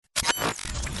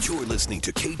You're listening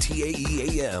to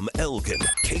KTAE AM Elgin,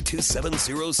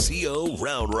 K270CO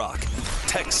Round Rock,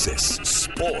 Texas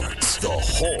Sports. The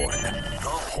Horn. The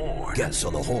Horn. Guests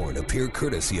on The Horn appear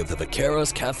courtesy of the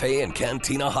Vaqueros Cafe and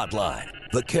Cantina Hotline.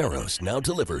 Vaqueros now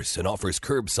delivers and offers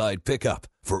curbside pickup.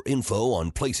 For info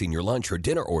on placing your lunch or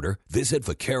dinner order, visit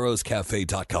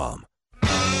vaqueroscafe.com.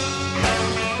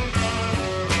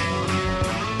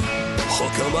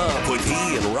 Hook 'em up with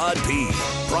E and Rod P.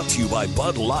 Brought to you by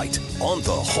Bud Light on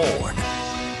The Horn.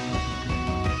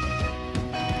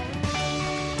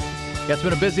 Yeah, it's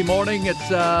been a busy morning. It's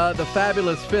the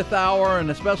fabulous fifth hour, and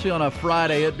especially on a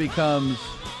Friday, it becomes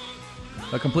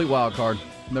a complete wild card.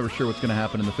 Never sure what's going to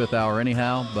happen in the fifth hour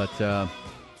anyhow, but a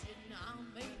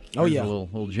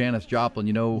little Janis Joplin.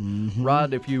 You know,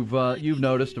 Rod, if you've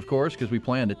noticed, of course, because we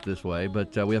planned it this way,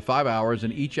 but we have 5 hours,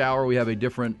 and each hour we have a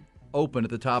different open at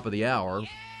the top of the hour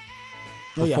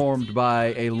performed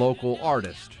by a local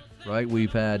artist, right?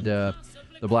 We've had the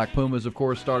Black Pumas, of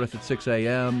course, start us at 6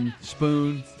 a.m.,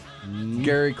 Spoon,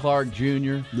 Gary Clark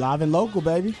Jr. Live and local,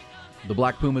 baby. The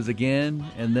Black Pumas again,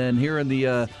 and then here in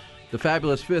the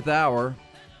fabulous fifth hour,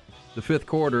 the fifth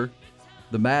quarter,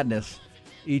 the madness,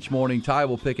 each morning Ty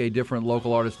will pick a different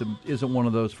local artist that isn't one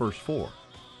of those first four.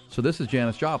 So this is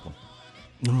Janis Joplin.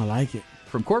 Oh, I like it.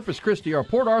 From Corpus Christi, or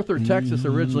Port Arthur, Texas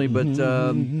originally, but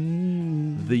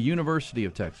the University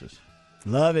of Texas.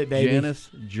 Love it, baby. Janis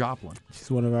Joplin.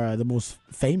 She's one of the most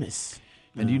famous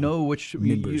And do you know which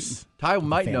members? Ty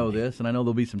might know this, and I know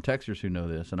there'll be some texters who know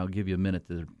this, and I'll give you a minute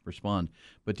to respond.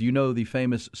 But do you know the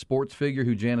famous sports figure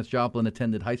who Janis Joplin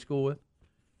attended high school with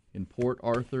in Port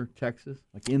Arthur, Texas?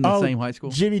 Like in the same high school?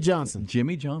 Jimmy Johnson.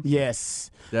 Jimmy Johnson. Yes.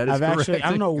 That is correct. I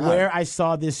don't know where I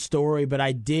saw this story, but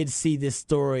I did see this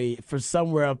story for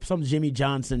somewhere, some Jimmy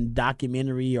Johnson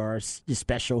documentary or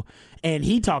special, and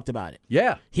he talked about it.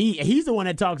 Yeah. He's the one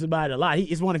that talks about it a lot.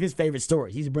 It's one of his favorite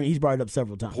stories. He's brought it up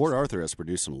several times. Port Arthur has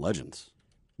produced some legends.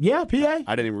 Yeah, PA.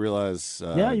 I didn't even realize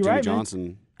you're Jimmy right,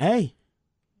 Johnson. Man. Hey,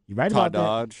 you're right Todd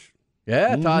about Dodge.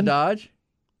 Yeah, Todd Dodge. that.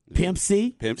 Pimp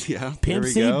C. Pimp C,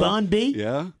 Bun B.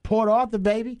 Yeah. Port Arthur,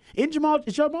 baby. Is Jamal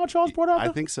Charles Port Arthur?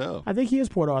 I think so. I think he is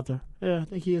Port Arthur. Yeah, I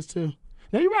think he is too.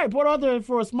 Now, you're right. Port Arthur,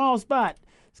 for a small spot,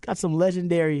 it's got some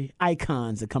legendary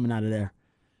icons that coming out of there.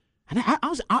 And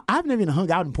I've never even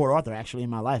hung out in Port Arthur, actually, in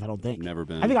my life, I don't think. Never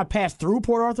been. I think I passed through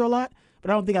Port Arthur a lot, but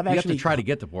I don't think I've You actually. have to try to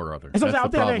get to Port Arthur. That's That's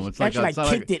what the problem. I've actually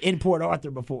kicked it in Port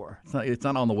Arthur before. It's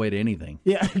not on the way to anything.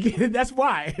 Yeah, that's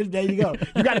why. There you go.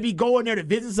 You got to be going there to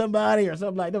visit somebody or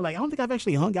something like that. Like, I don't think I've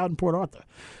actually hung out in Port Arthur.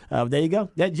 There you go.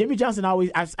 That Jimmy Johnson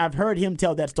I've heard him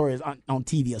tell that story on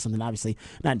TV or something, obviously,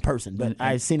 not in person, but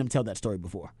I've seen him tell that story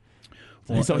before.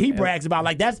 So he brags about,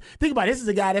 like, think about it, this is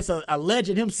a guy that's a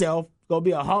legend himself, going to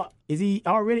be is he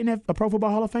already a Pro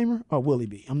Football Hall of Famer, or will he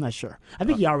be? I'm not sure. I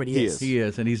think he already is. He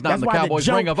is, and he's not in the why Cowboys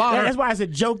Ring of Honor. That's why it's a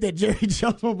joke that Jerry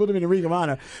Jones won't put him in the Ring of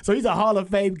Honor. So he's a Hall of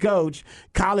Fame coach,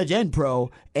 college and pro,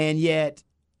 and yet,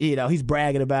 he's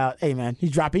bragging about, hey, man,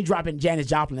 he's dropping Janis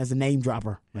Joplin as a name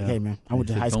dropper. Like, hey, man, I went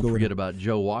to high school Don't with forget him. about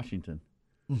Joe Washington.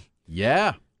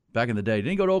 Yeah, back in the day.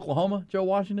 Didn't he go to Oklahoma, Joe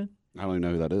Washington? I don't even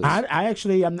know who that is. I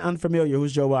actually, I'm unfamiliar.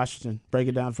 Who's Joe Washington? Break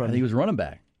it down for And me. he was running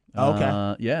back.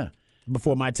 Okay. Yeah.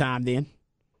 Before my time then.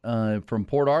 From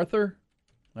Port Arthur.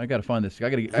 I got to find this.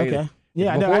 Okay.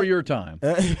 Yeah, before your time.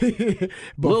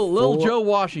 Little Joe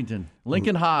Washington,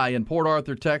 Lincoln High in Port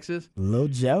Arthur, Texas. Little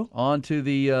Joe. On to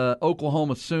the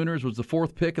Oklahoma Sooners, was the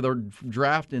fourth pick of their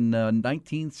draft in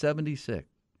 1976.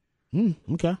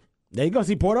 Okay. There you go.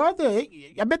 See, Port Arthur,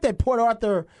 I bet that Port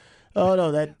Arthur,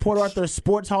 that Port Arthur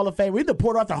Sports Hall of Fame. We're the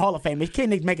Port Arthur Hall of Fame. They can't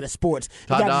make it a sports.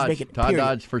 Todd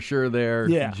Dodge for sure there.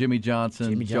 Yeah. Jimmy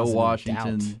Johnson, Joe no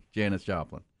Washington, doubt. Janis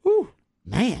Joplin. Whew,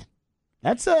 man,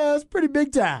 that's pretty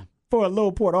big time for a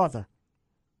little Port Arthur.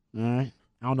 All right.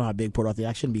 I don't know how big Port Arthur is.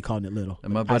 I shouldn't be calling it little.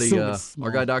 And my buddy,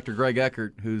 our guy, Dr. Greg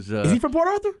Eckert, who's... is he from Port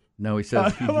Arthur? No, he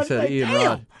said, Ian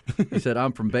Rod, he said,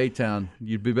 I'm from Baytown.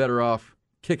 You'd be better off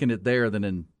kicking it there than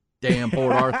in damn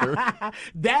Port Arthur.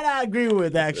 That I agree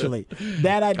with, actually.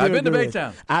 I've been to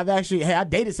Baytown. I've actually, I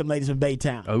dated some ladies from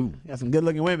Baytown. Oh. Got some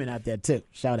good-looking women out there, too.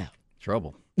 Shout out.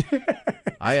 Trouble.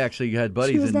 I actually had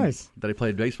buddies nice. that I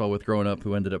played baseball with growing up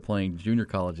who ended up playing junior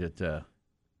college at,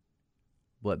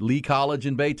 Lee College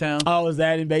in Baytown. Oh, was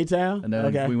that in Baytown? And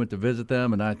then we went to visit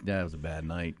them, and it was a bad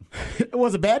night. It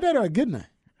was a bad night or a good night?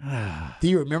 Do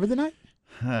you remember the night?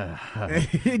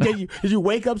 Did you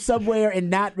wake up somewhere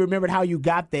and not remember how you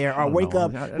got there, or wake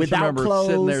up I just without remember clothes?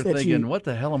 sitting there thinking, what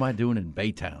the hell am I doing in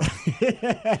Baytown?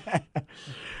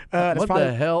 What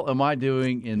the hell am I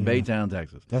doing in Baytown,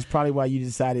 Texas? That's probably why you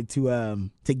decided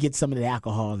to get some of the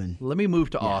alcohol. And let me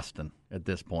move to Austin at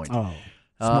this point. Oh.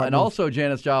 And also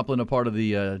Janis Joplin, a part of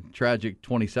the tragic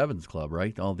 27s Club,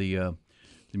 right? All the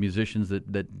musicians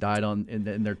that died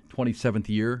in their 27th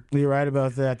year. You're right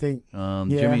about that. I think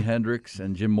Jimi Hendrix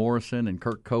and Jim Morrison and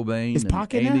Kurt Cobain Is and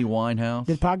Pac in Amy that? Winehouse.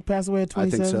 Did Pac pass away at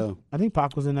 27? I think so. I think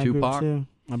Pac was in that Tupac. group too.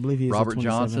 I believe he is. Robert at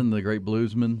 27. Johnson, the great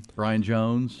bluesman. Brian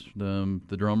Jones, the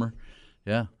drummer.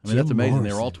 Yeah, I mean Jim that's amazing. They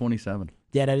were all Morrison. 27.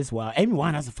 Yeah, that is wild. Amy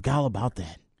Winehouse, I forgot all about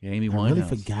that. Yeah, Amy I Winehouse really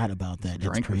forgot about that. That's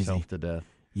drank crazy. herself to death.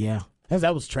 Yeah,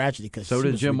 that was tragedy because So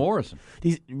did Jim Morrison.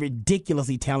 These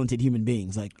ridiculously talented human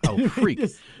beings, like Oh, freak!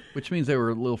 Which means they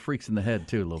were little freaks in the head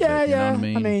too, a little yeah, bit. You yeah. know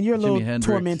what I mean? You're a Jimi little Hendrix,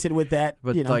 tormented with that.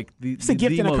 but you know. like it's a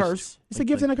gift and a most, curse. It's a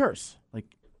gift and a curse. like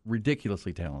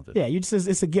ridiculously talented. Yeah, it's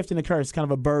a gift and a curse. Kind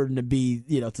of a burden to be,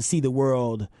 to see the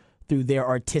world through their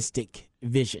artistic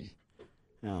vision.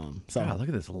 So God, look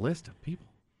at this list of people.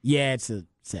 yeah, it's a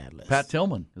sad list. Pat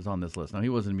Tillman is on this list. Now he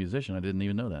wasn't a musician. I didn't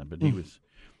even know that, but he was.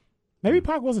 Maybe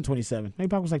Pac wasn't 27. Maybe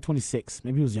Pac was like 26.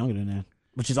 Maybe he was younger than that,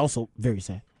 which is also very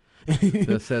sad.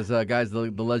 This says, guys, the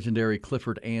legendary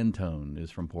Clifford Antone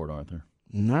is from Port Arthur.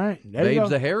 All right, there you Babe's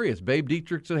go. the hairiest. Babe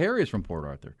Dietrich's the hairiest from Port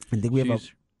Arthur. I think we have She's-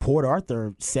 a Port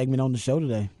Arthur segment on the show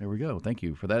today. There we go. Thank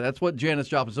you for that. That's what Janis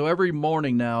Joplin. So every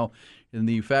morning now, in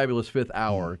the fabulous fifth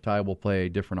hour, Ty will play a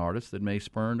different artist that may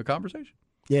spurn a conversation.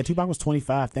 Yeah, Tupac was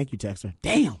 25. Thank you, Texter.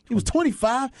 Damn, he was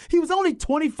 25. He was only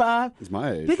 25. He's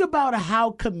my age. Think about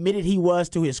how committed he was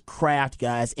to his craft,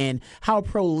 guys, and how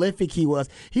prolific he was.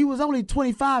 He was only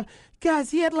 25.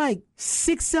 Guys, he had like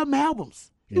 6-7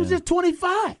 albums. He was Yeah. just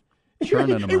 25.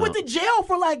 Churning them He went out. to jail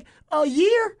for like a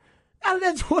year out of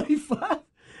that 25.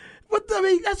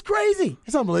 That's crazy.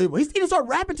 It's unbelievable. He didn't start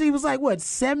rapping until he was like,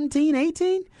 17,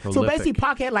 18? So Prolific. basically,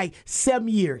 Pac had like 7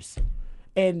 years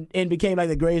and became like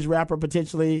the greatest rapper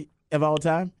potentially of all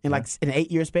time in like an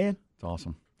 8-year span. It's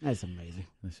awesome. That's amazing.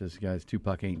 This says, guys,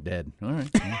 Tupac ain't dead. All right.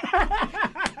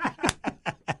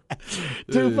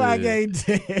 Tupac ain't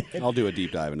dead. I'll do a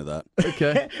deep dive into that.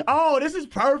 Okay. Oh, this is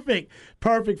perfect.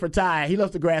 Perfect for Ty. He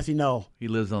loves the grassy knoll. He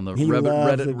lives on the He loves the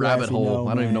Reddit rabbit grassy hole. knoll,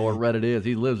 I don't even know what man. Reddit is.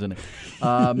 He lives in it.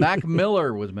 Mac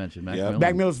Miller was mentioned. Yeah.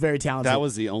 Mac Miller's very talented. That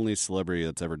was the only celebrity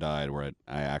that's ever died where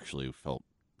I actually felt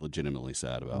legitimately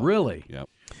sad about. Really? Yep.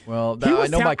 Well, He was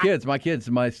I know ta- my kids.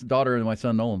 My daughter and my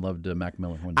son Nolan loved Mac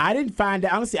Miller. I didn't find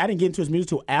out. Honestly, I didn't get into his music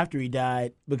till after he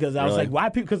died because I was Really? like, why?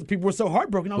 Because people were so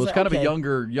heartbroken. I Well, was it's like, kind okay.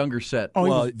 of a younger set. Oh,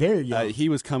 Well, he was very young. He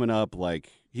was coming up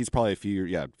like he's probably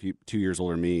 2 years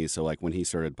older than me. So like when he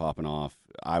started popping off,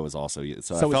 I was also I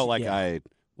So felt it's- like yeah. I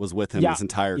was with him Yeah. his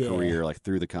entire Yeah. career, like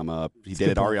through the come up. He a did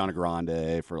good point. Ariana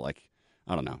Grande for like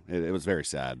I don't know. It was very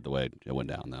sad the way it went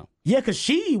down though. Yeah, because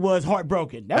she was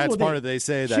heartbroken. That's what part of they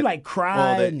say that she like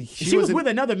cried. and she was with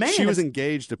another man. She was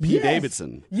engaged to Pete Yes.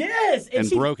 Davidson Yes, and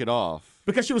she, broke it off.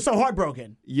 because she was so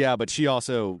heartbroken. Yeah, but she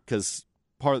also because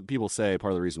people say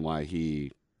part of the reason why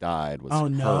he died was Oh,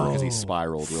 no. because he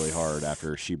spiraled really hard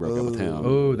after she broke up with him.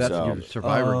 Oh, that's So- your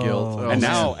survivor guilt. Oh, and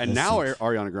man. now, That sucks.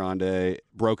 Ariana Grande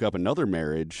broke up another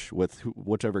marriage with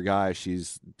whichever guy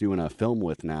she's doing a film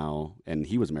with now, and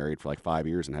he was married for like 5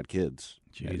 years and had kids.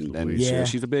 Jeez and Louise. Yeah.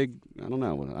 she's a big. I don't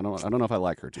know. I don't know if I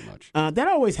like her too much. That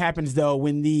always happens though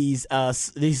when these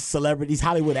celebrities,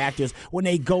 Hollywood actors, when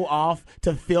they go off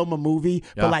to film a movie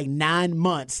Yeah. for like 9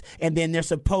 months, and then they're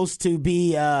supposed to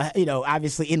be,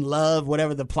 obviously in love,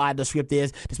 whatever the plot of the script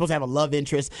is. They're supposed to have a love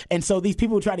interest, and so these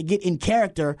people try to get in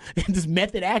character in this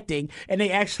method acting, and they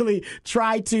actually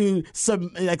try to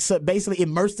basically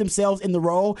immerse themselves in the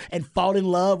role and fall in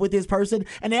love with this person,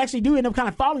 and they actually do end up kind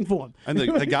of falling for him. And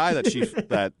the guy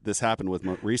that this happened with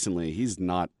recently, he's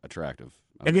not attractive.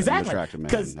 An Exactly, attractive man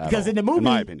because at all, in the movie, in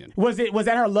my opinion, was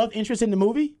that her love interest in the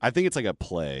movie? I think it's like a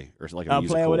play or like a A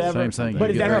musical play or whatever. Same thing. But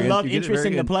You is get that her very love you get interest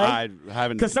very in the play? I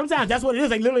haven't. Because sometimes that's what it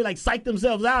is. They literally like psych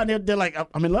themselves out, and they're like,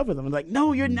 "I'm in love with him." I'm like,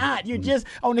 "No, you're not. You're just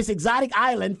on this exotic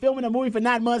island filming a movie for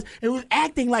 9 months, and who's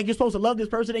acting like you're supposed to love this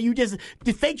person, and you just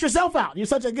faked yourself out. You're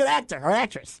such a good actor or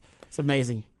actress. It's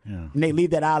amazing." Yeah. And they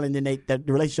leave that island, and the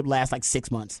relationship lasts like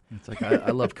 6 months. It's like I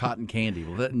love cotton candy.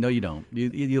 Well, no, you don't.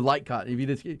 You like cotton.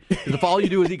 If all you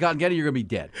do is eat cotton candy, you're gonna be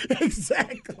dead.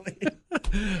 Exactly.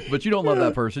 But you don't love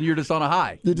that person. You're just on a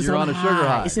high. Just You're on a sugar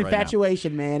high. It's right now.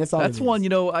 infatuation, man. That's all. That's it is.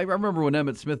 one. I remember when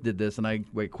Emmett Smith did this, and I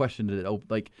questioned it.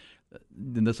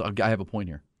 Then this. I have a point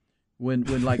here. When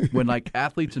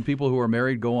athletes and people who are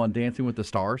married go on Dancing with the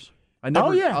Stars. I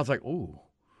was like, ooh.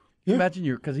 Yeah.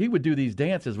 Imagine because he would do these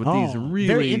dances with Oh, these very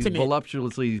really intimate.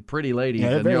 voluptuously pretty ladies, Yeah,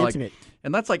 they're and very they're intimate.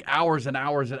 and that's like hours and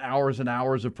hours and hours and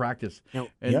hours of practice.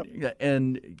 Yep.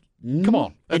 And come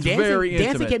on, that's dancing- very dancing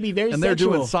intimate. can be very and they're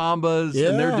doing sexual. sambas,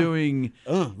 and they're Yeah. doing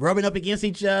Rubbing up against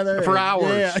each other For and-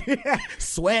 hours. yeah.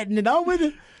 Sweating and all with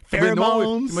it. I mean,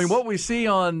 Pheromones. what we see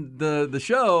on the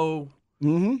show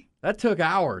Mm-hmm. That took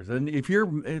hours, and if you're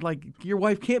like your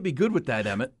wife can't be good with that,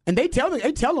 Emmett. And they tell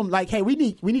them like, hey, we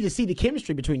need to see the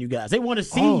chemistry between you guys. They want to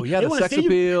see. Oh, yeah, they the wanna sex see you-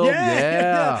 appeal.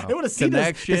 Yeah. They want to see the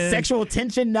Connection. sexual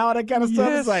tension and all that kind of stuff.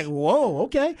 Yes. It's like, whoa,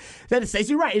 okay. Then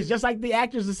Stacey, right? It's just like the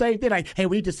actors, the same thing. Like, hey,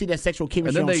 we need to see that sexual And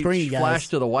chemistry then on they screen, guys. flash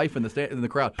to the wife in the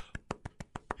crowd.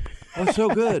 That's so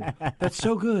good. That's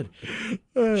so good.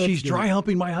 She's dry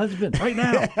humping my husband right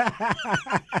now.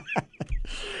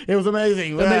 It was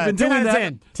amazing. And they've been 10 doing out of that.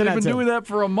 10. 10 They've out been of 10. doing that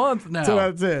for a month now. 10 out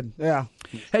of 10. Yeah.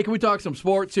 Hey, can we talk some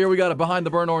sports here? We got a behind the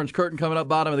burnt orange curtain coming up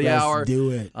bottom of the Let's hour.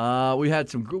 do it. We had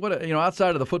some,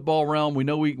 outside of the football realm. We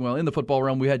know in the football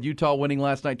realm, we had Utah winning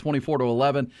last night,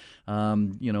 24-11.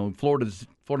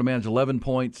 Florida managed 11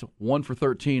 points, 1 for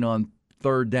 13 on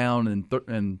third down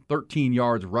and 13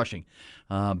 yards rushing.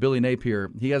 Billy Napier,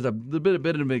 he has a bit of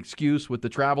an excuse with the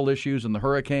travel issues and the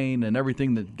hurricane and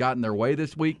everything that got in their way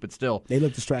this week, but still, They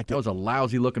look distracted. that was a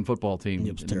lousy-looking football team.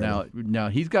 It was terrible. Now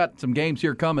he's got some games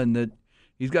here coming that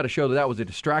he's got to show that was a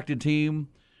distracted team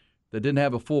that didn't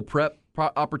have a full prep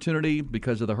opportunity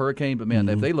because of the hurricane. But, man,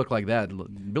 if they look like that,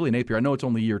 Billy Napier, I know it's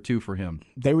only year 2 for him.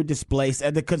 They were displaced.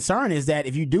 And the concern is that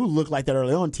if you do look like that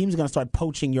early on, teams are going to start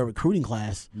poaching your recruiting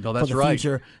class No, that's for the right.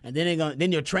 future. And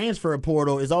then your transfer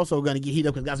portal is also going to get heated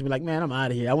up because guys will be like, man, I'm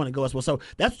out of here. I want to go as well. So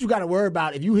that's what you got to worry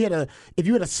about. If you hit a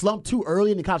slump too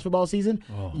early in the college football season,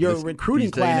 your recruiting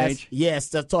these day and class, age? yes,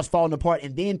 that starts falling apart.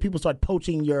 And then people start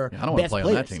poaching your I don't want to best play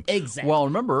players. on that team. Exactly. Well,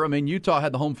 remember, Utah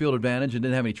had the home field advantage and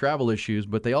didn't have any travel issues,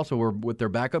 but they also were with their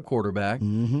backup quarterback,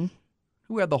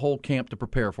 who had the whole camp to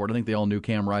prepare for it. I think they all knew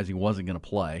Cam Rising wasn't going to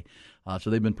play.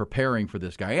 So they've been preparing for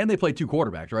this guy. And they played 2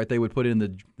 quarterbacks, right? They would put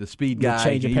in the speed guy.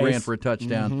 change of He pace. ran for a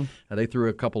touchdown. They threw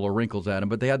a couple of wrinkles at him.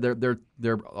 But they had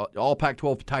their all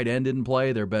Pac-12 tight end didn't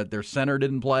play. Their center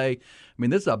didn't play. I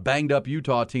mean, this is a banged-up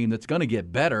Utah team that's going to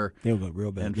get better. They'll go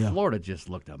real bad. And Yeah. Florida just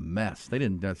looked a mess. They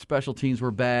didn't. Their special teams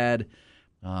were bad.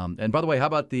 And by the way, how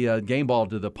about the game ball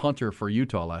to the punter for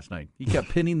Utah last night? He kept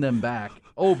pinning them back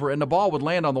over, and the ball would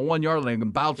land on the 1 yard line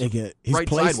and bounce right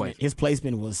sideways. His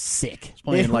placement was sick. He's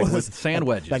playing It like was with sand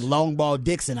wedges. like long ball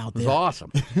Dixon out It was there.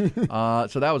 awesome.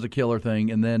 So that was a killer thing.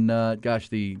 And then,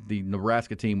 the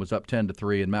Nebraska team was up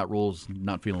 10-3, and Matt Rule's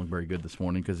not feeling very good this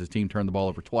morning because his team turned the ball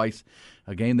over twice.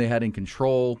 A game they had in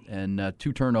control, and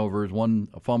 2 turnovers, 1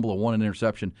 a fumble, and 1 an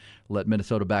interception, let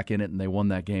Minnesota back in it, and they won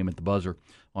that game at the buzzer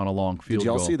on a long field Did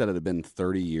y'all goal. see that it had been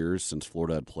 30 years since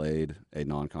Florida had played a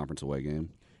non-conference away game?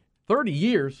 30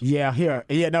 years. Yeah,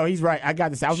 no, he's right. I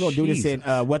got this. I was going to do this in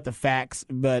Jesus. What the Facts,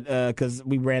 but because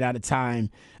we ran out of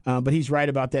time. But he's right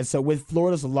about that. So with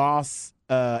Florida's loss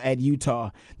at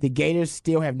Utah, the Gators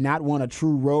still have not won a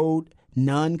true road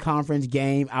non-conference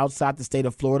game outside the state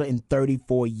of Florida in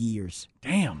 34 years.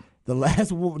 Damn. The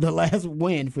last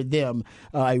win for them,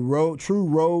 true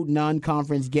road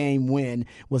non-conference game win,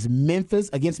 was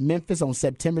against Memphis on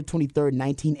September 23rd,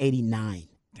 1989.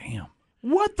 Damn.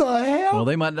 What the hell? Well,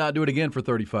 they might not do it again for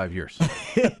 35 years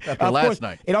after Of last course,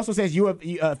 night. It also says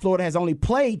Florida has only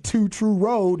played 2 true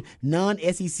road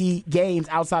non-SEC games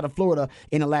outside of Florida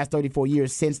in the last 34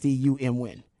 years since the UM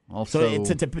win. Also,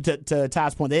 So to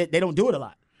Todd's point, they don't do it a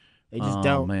lot. They just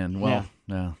don't. Oh, man. Well,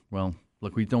 yeah. Well,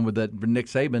 look, we've done with that Nick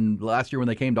Saban last year when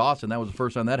they came to Austin. That was the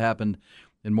first time that happened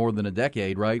in more than a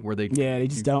decade, right? Where they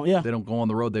just don't. Yeah. They don't go on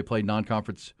the road. They play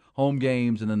non-conference home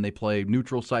games, and then they play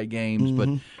neutral site games. But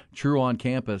true on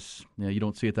campus, you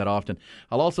don't see it that often.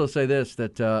 I'll also say this,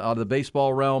 that out of the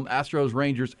baseball realm, Astros,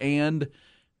 Rangers, and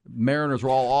Mariners were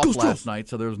all off last night,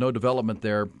 so there was no development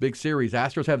there. Big series.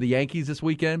 Astros have the Yankees this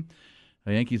weekend.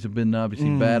 The Yankees have been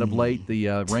obviously bad of late.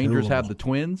 The Rangers have the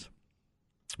Twins,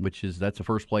 that's a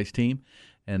first-place team.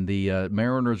 And the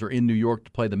Mariners are in New York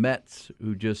to play the Mets,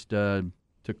 who just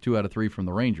took 2 out of 3 from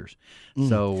the Rangers.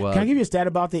 So Can I give you a stat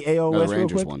about the AL No, West the real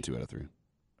Rangers quick? won 2 out of 3.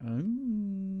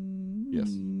 Yes.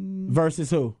 Versus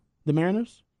who? The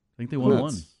Mariners? I think they won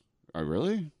 1. Oh,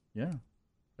 really? Yeah.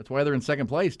 That's why they're in second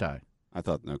place, Ty. I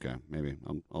thought, okay, maybe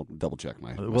I'll double check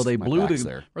my. Well, they my blew facts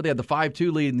there. or they had the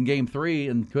 5-2 lead in Game 3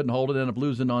 and couldn't hold it. Ended up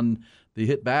losing on the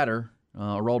hit batter,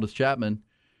 Aroldis Chapman.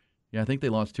 Yeah, I think they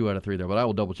lost 2 out of 3 there, but I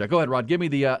will double check. Go ahead, Rod. Give me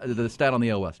the stat on the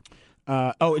AL West.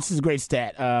 This is a great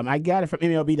stat. I got it from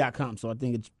MLB.com, so I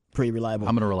think it's pretty reliable.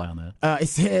 I'm going to rely on that. It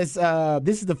says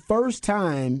this is the first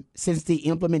time since the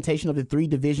implementation of the 3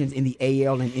 divisions in the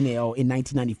AL and NL in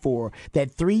 1994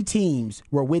 that 3 teams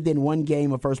were within 1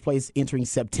 game of first place entering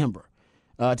September.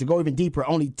 To go even deeper,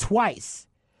 only twice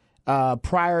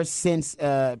prior since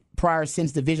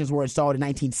divisions were installed in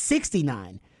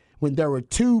 1969, when there were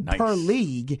 2 per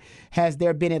league, has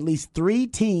there been at least 3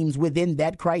 teams within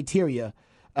that criteria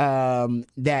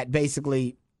that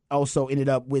basically also ended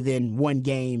up within one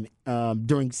game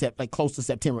during close to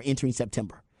September, entering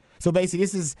September. So basically,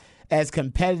 this is as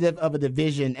competitive of a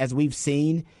division as we've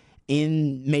seen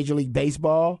in Major League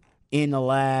Baseball in the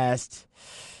last,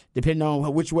 depending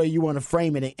on which way you want to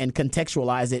frame it and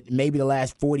contextualize it, maybe the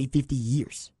last 40, 50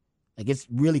 years. Like, it's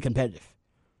really competitive.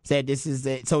 Said this is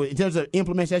so in terms of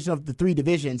implementation of the three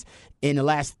divisions in the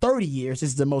last 30 years,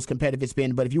 this is the most competitive it's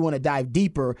been. But if you want to dive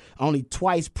deeper, only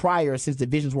twice prior since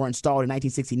divisions were installed in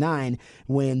 1969,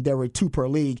 when there were 2 per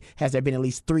league, has there been at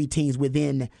least 3 teams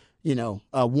within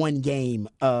one game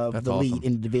of That's the awesome. lead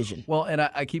in the division. Well, and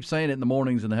I keep saying it in the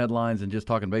mornings and the headlines and just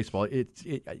talking baseball.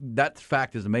 That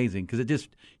fact is amazing because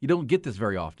you don't get this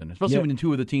very often, especially when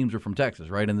 2 of the teams are from Texas,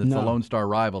 right? And it's the Lone Star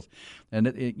rivals.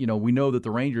 And we know that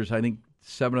the Rangers, I think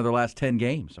 7 of their last 10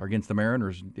 games are against the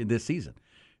Mariners this season.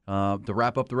 To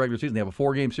wrap up the regular season, they have a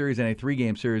 4-game series and a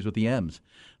 3-game series with the M's,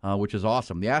 which is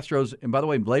awesome. The Astros, and by the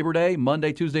way, Labor Day,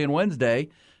 Monday, Tuesday, and Wednesday,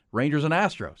 Rangers and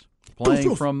Astros.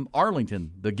 Playing from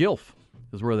Arlington, the Gilf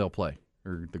is where they'll play.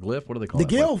 Or the Glyph, what do they call it?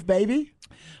 The Gilf, baby.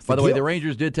 By the way, the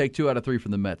Rangers did take 2 out of 3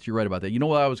 from the Mets. You're right about that. You know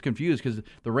what? I was confused because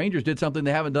the Rangers did something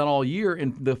they haven't done all year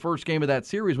in the first game of that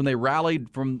series when they rallied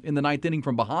in the 9th inning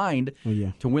from behind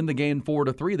to win the game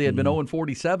 4-3. They had been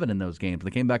 0-47 in those games.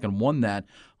 They came back and won that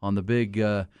on the big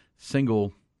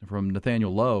single from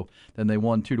Nathaniel Lowe. Then they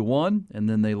won 2-1, and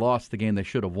then they lost the game they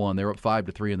should have won. They were up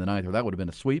 5-3 in the 9th, or that would have been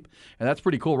a sweep. And that's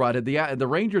pretty cool, Rod. The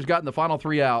Rangers got in the final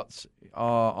 3 outs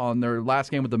on their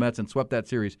last game with the Mets and swept that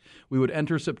series, we would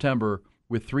enter September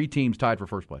with 3 teams tied for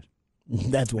first place.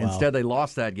 That's wild. Instead, they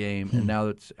lost that game, and now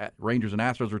it's Rangers and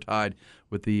Astros are tied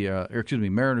with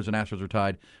Mariners and Astros are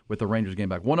tied with the Rangers game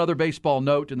back. One other baseball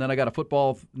note, and then I got a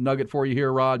football nugget for you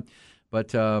here, Rod. But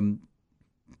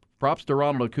props to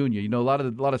Ronald Acuna. You know, a lot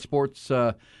of sports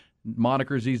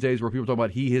monikers these days where people talk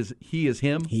about he is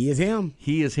him. He is him.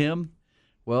 He is him.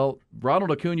 Well,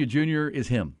 Ronald Acuna Jr. is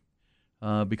him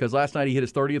because last night he hit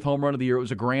his 30th home run of the year. It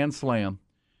was a grand slam.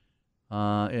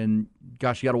 And,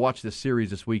 gosh, you got to watch this series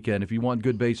this weekend. If you want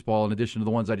good baseball, in addition to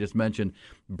the ones I just mentioned,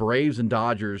 Braves and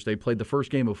Dodgers, they played the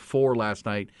first game of 4 last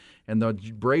night, and the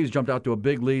Braves jumped out to a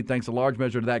big lead thanks a large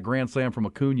measure to that grand slam from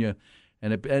Acuna,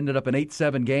 and it ended up an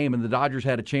 8-7 game, and the Dodgers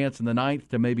had a chance in the 9th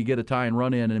to maybe get a tie and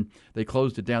run in, and they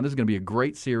closed it down. This is going to be a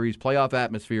great series, playoff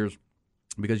atmospheres,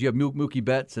 because you have Mookie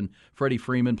Betts and Freddie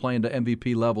Freeman playing to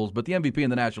MVP levels, but the MVP in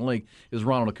the National League is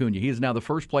Ronald Acuna. He is now the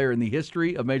first player in the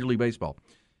history of Major League Baseball.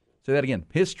 Say that again.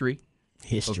 History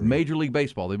of Major League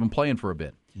Baseball. They've been playing for a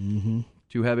bit. Mm-hmm.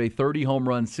 To have a 30 home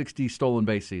run, 60 stolen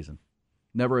base season.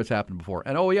 Never has happened before.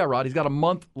 And, oh, yeah, Rod, he's got a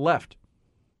month left.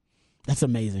 That's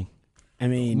amazing. I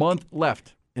mean, month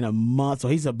left. In a month. So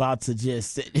he's about to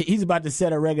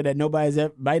set a record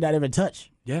that might not even touch.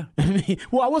 Yeah. I mean,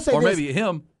 well, I will say or this. Maybe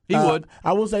him. He would.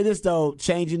 I will say this, though,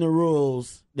 changing the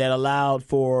rules that allowed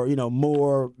for,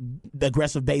 more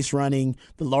aggressive base running,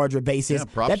 the larger bases.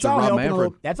 Yeah, props that's to all Rob helping.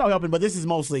 Manfred. That's all helping, but this is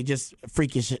mostly just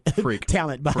freakish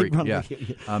talent. Freak, yeah.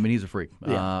 I mean, he's a freak,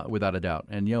 without a doubt.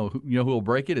 And, who will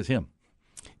break it is him.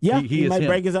 Yeah, he might is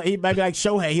break his. He might be like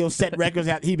Shohei. He'll set records.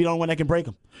 He'd be the only one that can break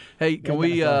them. Hey, can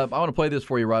we? I want to play this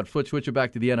for you, Rod. Switch it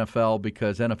back to the NFL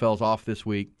because NFL's off this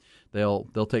week. They'll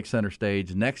take center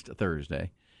stage next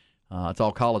Thursday. It's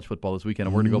all college football this weekend,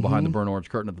 and we're going to go behind the burnt orange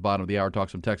curtain at the bottom of the hour, talk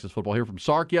some Texas football. Here from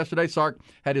Sark yesterday. Sark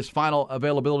had his final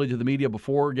availability to the media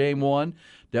before Game 1,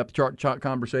 depth chart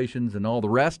conversations and all the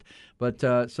rest. But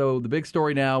so the big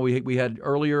story now, we had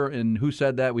earlier in Who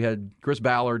Said That, we had Chris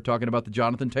Ballard talking about the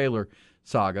Jonathan Taylor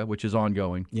saga, which is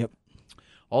ongoing. Yep.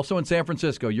 Also in San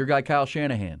Francisco, your guy Kyle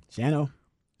Shanahan.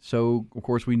 So, of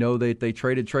course, we know they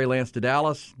traded Trey Lance to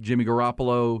Dallas. Jimmy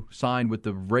Garoppolo signed with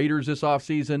the Raiders this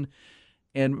offseason.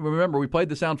 And remember, we played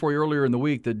the sound for you earlier in the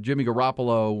week that Jimmy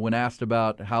Garoppolo, when asked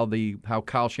about how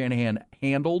Kyle Shanahan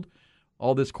handled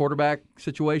all this quarterback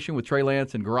situation with Trey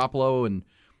Lance and Garoppolo, and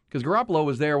because Garoppolo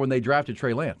was there when they drafted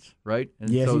Trey Lance, right? And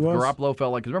yes, so he was. Garoppolo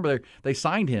felt like, because remember, they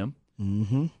signed him.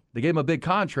 Mm-hmm. They gave him a big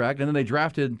contract, and then they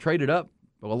traded up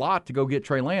a lot to go get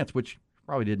Trey Lance, which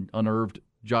probably did unnerved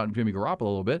Jimmy Garoppolo a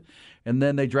little bit. And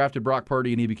then they drafted Brock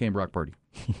Purdy, and he became Brock Purdy.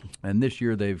 And this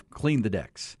year they've cleaned the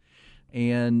decks.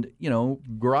 And,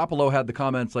 Garoppolo had the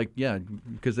comments like,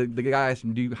 because the guy asked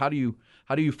him, how do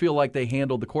you feel like they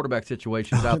handled the quarterback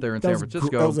situations out there in San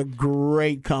Francisco? That was a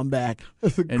great comeback.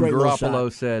 And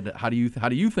Garoppolo said, how do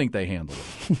you think they handled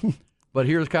it? But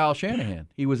here's Kyle Shanahan.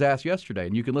 He was asked yesterday,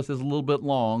 and you can listen, this is a little bit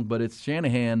long, but it's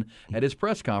Shanahan at his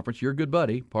press conference, your good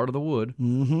buddy, part of the Wood,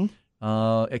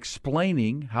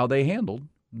 explaining how they handled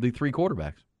the 3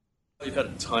 quarterbacks. You've had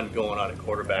a ton going on at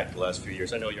quarterback the last few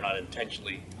years. I know you're not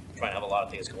intentionally trying to have a lot of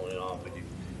things going on, but you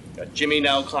got Jimmy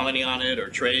now commenting on it, or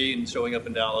Trey and showing up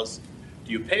in Dallas. Do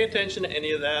Do you pay attention to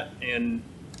any of that? And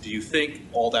do you think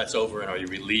all that's over, and are you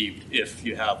relieved if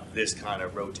you have this kind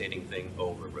of rotating thing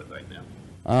over right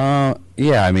now?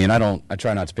 Yeah, I mean, I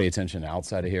try not to pay attention to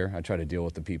outside of here. I try to deal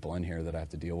with the people in here that I have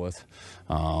to deal with.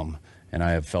 And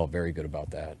I have felt very good about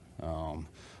that.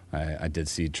 I did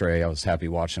see Trey. I was happy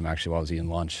watching him actually while I was eating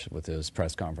lunch with his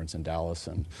press conference in Dallas.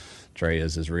 And Trey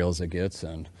is as real as it gets,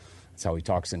 and that's how he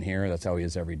talks in here. That's how he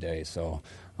is every day. So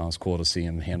it was cool to see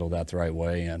him handle that the right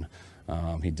way. And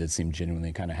he did seem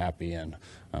genuinely kind of happy, and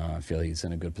I feel he's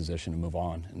in a good position to move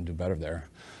on and do better there.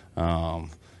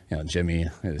 Jimmy,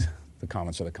 the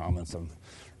comments are the comments. I'm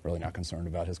really not concerned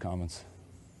about his comments.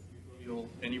 Do you feel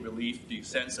any relief? Do you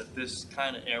sense that this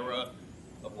kind of era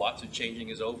of lots of changing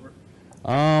is over?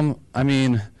 I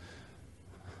mean,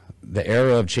 the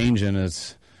era of changing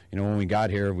is, when we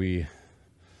got here, we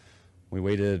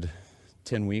waited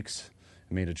 10 weeks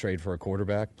and made a trade for a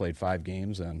quarterback, played 5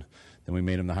 games, and then we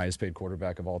made him the highest paid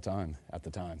quarterback of all time at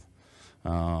the time.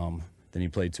 Then he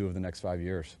played 2 of the next 5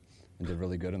 years and did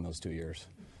really good in those 2 years.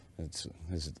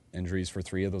 His injuries for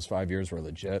 3 of those 5 years were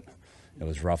legit. It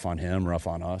was rough on him, rough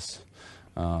on us.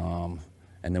 And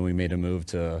then we made a move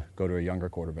to go to a younger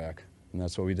quarterback, and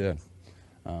that's what we did.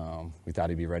 We thought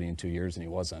he'd be ready in 2 years, and he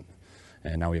wasn't.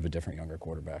 And now we have a different younger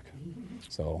quarterback.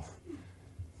 So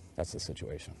that's the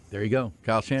situation. There you go,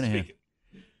 Kyle Shanahan.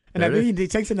 And I mean, he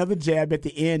takes another jab at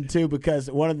the end, too, because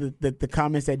one of the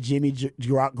comments that Jimmy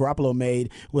Garoppolo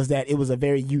made was that it was a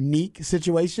very unique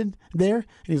situation there. And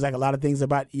he was like, a lot of things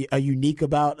unique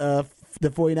about the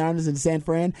 49ers in San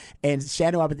Fran. And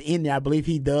Shadow up at the end there, I believe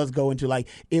he does go into, like,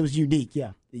 it was unique.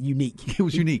 Yeah, unique. It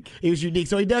was unique. It was unique.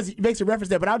 So he makes a reference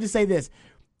there. But I'll just say this.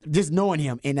 Just knowing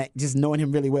him and just knowing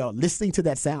him really well, listening to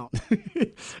that sound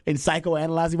and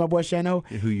psychoanalyzing my boy Shano,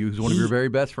 who's one of your very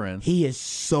best friends. He is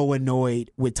so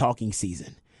annoyed with talking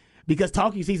season because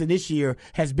talking season this year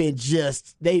has been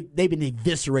just they've been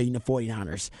eviscerating the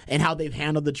 49ers and how they've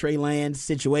handled the Trey Lance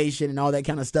situation and all that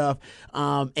kind of stuff.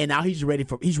 And now he's ready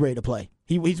to play.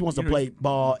 He wants to play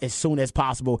ball as soon as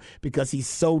possible because he's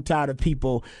so tired of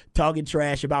people talking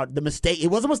trash about the mistake. It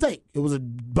was a mistake. It was a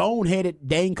boneheaded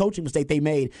dang coaching mistake they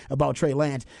made about Trey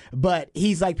Lance. But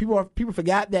he's like, people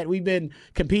forgot that we've been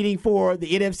competing for the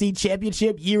NFC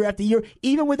Championship year after year,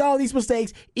 even with all these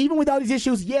mistakes, even with all these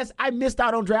issues. Yes, I missed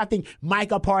out on drafting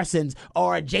Micah Parsons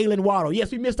or Jalen Waddle.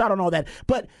 Yes, we missed out on all that.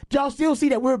 But y'all still see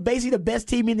that we're basically the best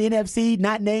team in the NFC,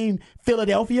 not named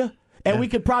Philadelphia. And we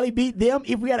could probably beat them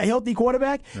if we had a healthy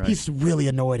quarterback. Right. He's really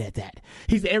annoyed at that.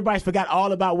 Everybody's forgot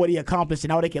all about what he accomplished,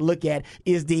 and all they can look at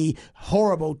is the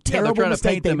horrible, terrible they're trying mistake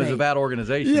to paint them made. as a bad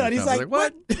organization. Yeah, and he's like,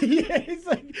 what? Yeah, he's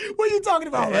like, what are you talking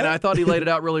about, man? And I thought he laid it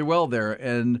out really well there.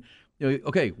 And,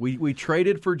 okay, we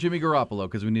traded for Jimmy Garoppolo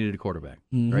because we needed a quarterback,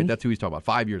 right? That's who he's talking about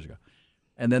 5 years ago.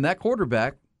 And then that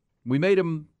quarterback, we made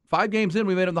him 5 games in,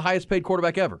 we made him the highest paid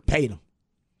quarterback ever. Paid him.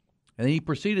 And he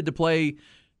proceeded to play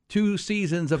 2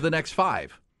 seasons of the next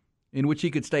 5 in which he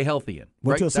could stay healthy in.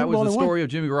 Right? That was the story of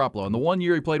Jimmy Garoppolo. And the 1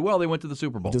 year he played well, they went to the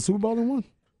Super Bowl. The Super Bowl and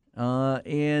won.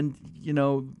 And,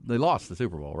 they lost the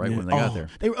Super Bowl, right, when they got there.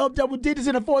 They were up double digits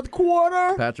in the fourth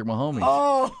quarter. Patrick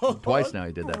Mahomes. Twice now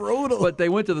he did that. Brutal. But they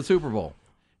went to the Super Bowl.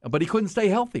 But he couldn't stay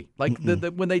healthy. Like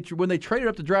when they traded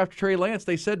up to draft Trey Lance,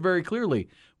 they said very clearly,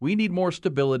 we need more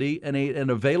stability and an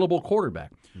available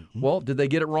quarterback. Well, did they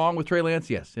get it wrong with Trey Lance?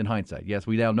 Yes, in hindsight. Yes,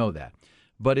 we now know that.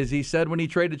 But as he said when he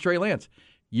traded Trey Lance,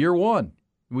 year 1,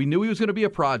 we knew he was going to be a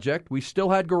project. We still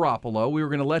had Garoppolo. We were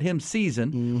going to let him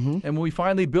season. And when we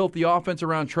finally built the offense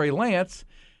around Trey Lance,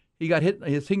 he got hit.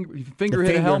 His finger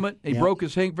hit a helmet. He broke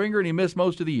his finger, and he missed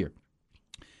most of the year.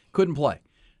 Couldn't play.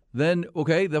 Then,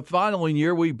 the following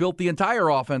year, we built the entire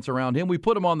offense around him. We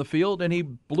put him on the field, and he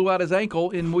blew out his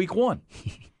ankle in week 1.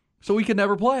 So he could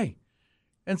never play.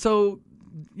 And so,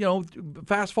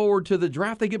 fast forward to the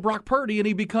draft, they get Brock Purdy, and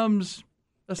he becomes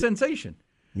a sensation.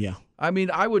 Yeah. I mean,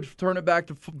 I would turn it back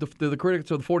to the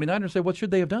critics of the 49ers and say, what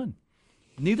should they have done?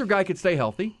 Neither guy could stay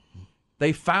healthy.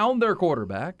 They found their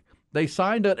quarterback. They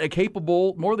signed a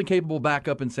capable, more than capable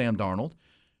backup in Sam Darnold.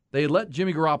 They let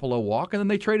Jimmy Garoppolo walk, and then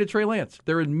they traded Trey Lance.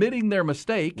 They're admitting their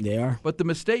mistake. They are. But the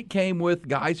mistake came with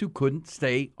guys who couldn't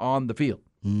stay on the field.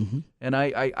 And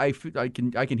I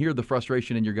can hear the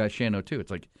frustration in your guy Shano, too.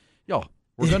 It's like,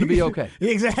 we're going to be okay.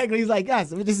 Exactly. He's like,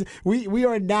 guys, we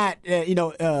are not,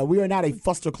 we are not a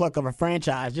fuster-cluck of a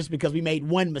franchise just because we made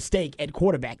one mistake at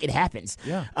quarterback. It happens.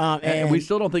 Yeah. And we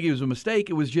still don't think it was a mistake.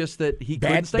 It was just that he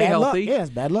couldn't stay healthy. Yes,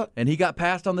 bad luck. And he got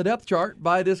passed on the depth chart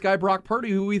by this guy Brock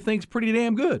Purdy, who we think's pretty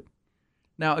damn good.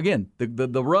 Now, again,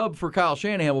 the rub for Kyle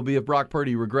Shanahan will be if Brock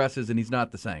Purdy regresses and he's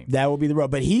not the same. That will be the rub.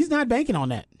 But he's not banking on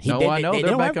that. I know.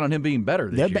 They're banking on him being better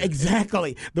this year.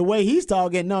 Exactly. The way he's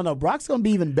talking, no, Brock's going to be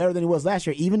even better than he was last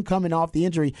year, even coming off the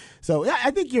injury. So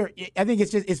I think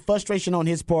it's frustration on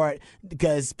his part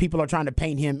because people are trying to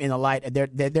paint him in a light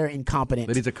they're incompetent.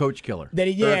 That he's a coach killer. Or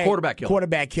a quarterback killer.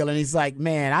 Quarterback killer. And he's like,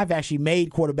 man, I've actually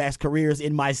made quarterbacks' careers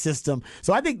in my system.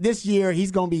 So I think this year he's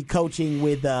going to be coaching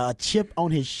with a chip on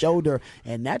his shoulder,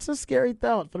 and that's a scary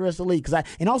thought for the rest of the league.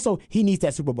 And also he needs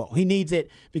that Super Bowl. He needs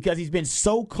it because he's been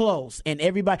so close, and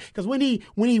everybody. Because when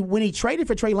he traded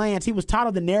for Trey Lance, he was tired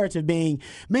of the narrative being,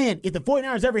 man, if the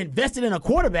 49ers ever invested in a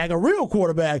quarterback, a real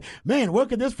quarterback, man, what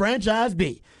could this franchise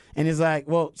be? And it's like,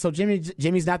 well, so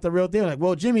Jimmy's not the real deal. Like,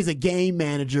 well, Jimmy's a game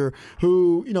manager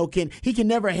who, can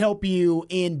never help you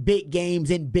in big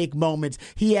games, in big moments.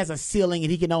 He has a ceiling,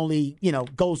 and he can only,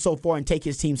 go so far and take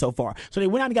his team so far. So they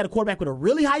went out and got a quarterback with a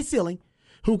really high ceiling,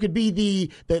 who could be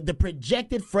the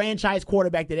projected franchise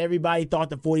quarterback that everybody thought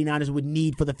the 49ers would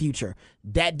need for the future.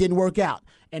 That didn't work out,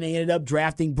 and they ended up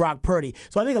drafting Brock Purdy.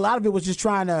 So I think a lot of it was just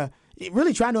trying to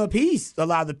appease a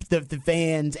lot of the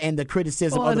fans and the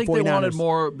criticism of the 49ers. I think they wanted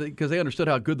more because they understood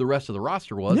how good the rest of the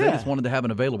roster was. Yeah. They just wanted to have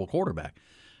an available quarterback.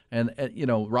 And,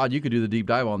 Rod, you could do the deep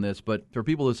dive on this, but for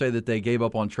people to say that they gave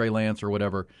up on Trey Lance or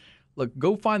whatever, look,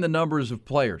 go find the numbers of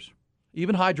players,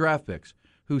 even high draft picks,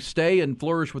 who stay and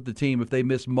flourish with the team if they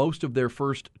miss most of their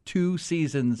first 2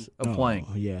 seasons of playing.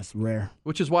 Oh, yes, rare.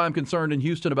 Which is why I'm concerned in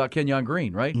Houston about Kenyon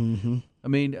Green, right? Mm-hmm. I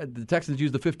mean, the Texans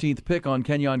used the 15th pick on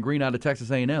Kenyon Green out of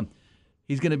Texas A&M.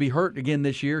 He's going to be hurt again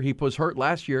this year. He was hurt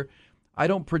last year. I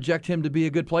don't project him to be a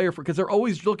good player because they're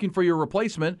always looking for your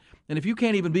replacement. And if you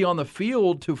can't even be on the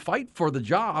field to fight for the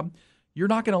job, you're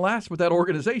not going to last with that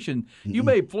organization. Mm-mm. You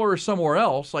may flourish somewhere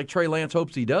else, like Trey Lance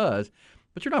hopes he does,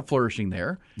 but you're not flourishing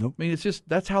there. Nope. I mean, it's just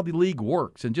that's how the league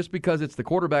works. And just because it's the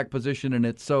quarterback position and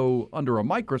it's so under a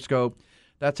microscope,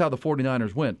 that's how the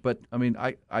 49ers went. But, I mean,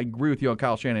 I agree with you on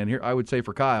Kyle Shanahan here. I would say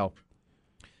for Kyle,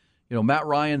 Matt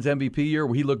Ryan's MVP year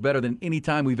where he looked better than any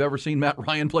time we've ever seen Matt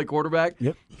Ryan play quarterback.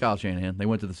 Yep. Kyle Shanahan. They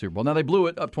went to the Super Bowl. Now, they blew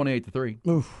it up 28-3.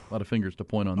 Oof. A lot of fingers to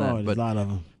point on that. There's a lot of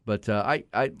them. But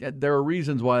there are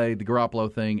reasons why the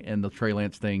Garoppolo thing and the Trey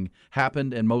Lance thing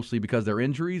happened, and mostly because they're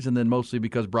injuries, and then mostly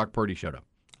because Brock Purdy showed up.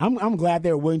 I'm glad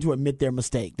they're willing to admit their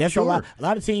mistake. That's sure. A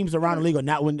lot of teams around the league are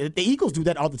not. When the Eagles do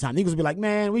that all the time. The Eagles will be like,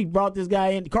 man, we brought this guy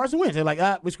in. Carson Wentz. They're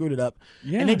like, we screwed it up.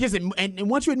 Yeah. And they just and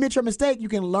once you admit your mistake, you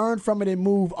can learn from it and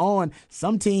move on.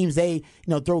 Some teams they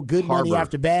throw good money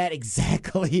after bad.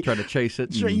 Exactly. Try to chase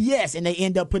it. Sure. Yes, and they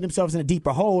end up putting themselves in a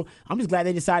deeper hole. I'm just glad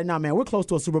they decided, nah, man, we're close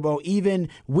to a Super Bowl. Even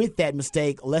with that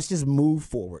mistake, let's just move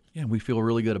forward. Yeah, we feel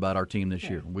really good about our team this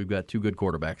year. We've got 2 good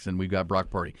quarterbacks, and we've got Brock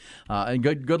Purdy. And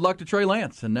good luck to Trey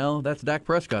Lance. And now that's Dak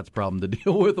Prescott's problem to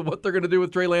deal with what they're going to do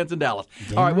with Trey Lance in Dallas.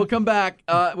 Yeah. All right, we'll come back.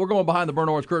 We're going behind the burnt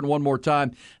orange curtain one more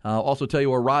time. Also tell you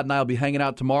where Rod and I will be hanging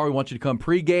out tomorrow. We want you to come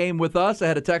pregame with us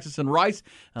ahead of Texas and Rice.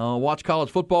 Watch college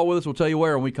football with us. We'll tell you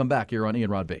where when we come back here on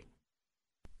Ian Rod B.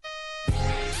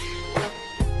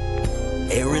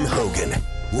 Aaron Hogan,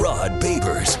 Rod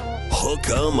Babers, Hook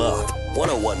 'em Up,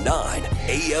 101.9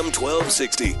 AM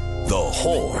 1260, The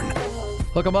Horn.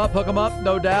 Hook 'em up,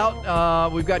 no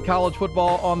doubt. We've got college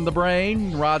football on the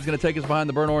brain. Rod's going to take us behind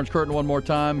the burnt orange curtain one more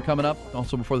time coming up.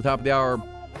 Also before the top of the hour,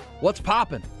 what's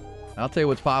popping? I'll tell you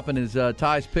what's popping is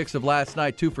Ty's picks of last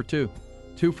night, 2 for 2.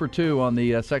 2 for 2 on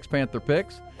the Sex Panther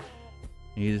picks.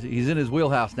 He's in his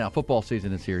wheelhouse now. Football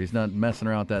season is here. He's not messing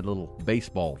around with that little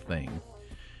baseball thing.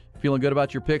 Feeling good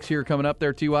about your picks here coming up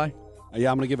there, T.Y.?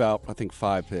 Yeah, I'm going to give out, I think,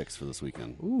 5 picks for this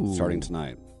weekend, starting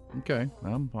tonight. Okay,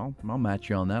 I'll match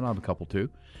you on that. I'll have a couple, too.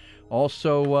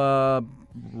 Also,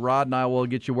 Rod and I will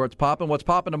get you where it's popping. What's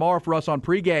popping tomorrow for us on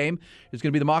pregame is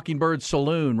going to be the Mockingbird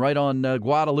Saloon right on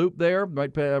Guadalupe there,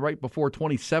 right before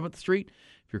 27th Street.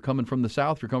 If you're coming from the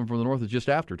south, if you're coming from the north, it's just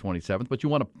after 27th. But you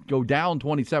want to go down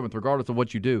 27th regardless of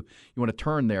what you do. You want to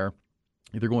turn there,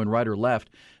 either going right or left.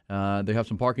 They have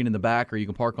some parking in the back, or you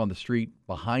can park on the street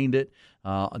behind it.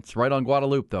 It's right on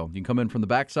Guadalupe, though. You can come in from the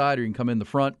backside, or you can come in the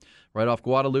front, right off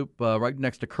Guadalupe, right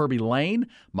next to Kirby Lane,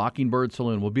 Mockingbird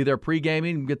Saloon. We'll be there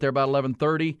pre-gaming. We'll get there about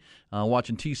 11:30,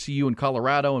 watching TCU in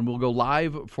Colorado, and we'll go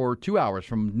live for 2 hours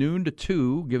from noon to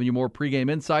 2, giving you more pre-game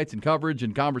insights and coverage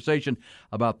and conversation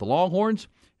about the Longhorns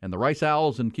and the Rice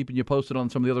Owls, and keeping you posted on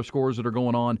some of the other scores that are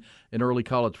going on in early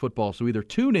college football. So either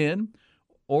tune in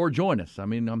or join us. I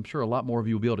mean, I'm sure a lot more of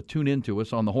you will be able to tune in to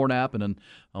us on the Horn app and on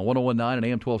 101.9 and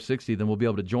AM 1260. Then we'll be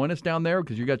able to join us down there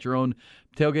because you got your own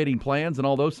tailgating plans and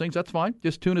all those things. That's fine.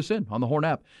 Just tune us in on the Horn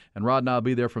app. And Rod and I will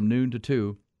be there from noon to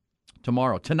 2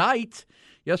 tomorrow. Tonight,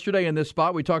 yesterday in this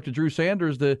spot, we talked to Drew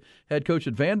Sanders, the head coach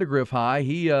at Vandegrift High.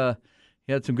 He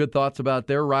He had some good thoughts about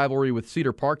their rivalry with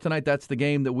Cedar Park tonight. That's the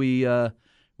game that we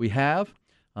have.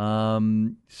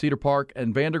 Cedar Park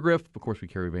and Vandergrift. Of course, we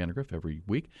carry Vandergrift every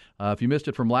week. If you missed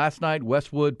it from last night,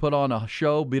 Westwood put on a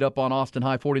show, beat up on Austin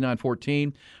High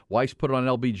 49-14. Weiss put on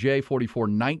LBJ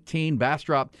 44-19.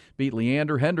 Bastrop beat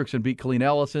Leander. Hendrickson beat Colleen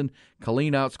Ellison.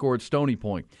 Colleen outscored Stony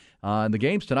Point. And the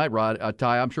games tonight, Rod,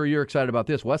 Ty, I'm sure you're excited about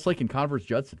this. Westlake and Converse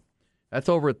Judson. That's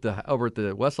over at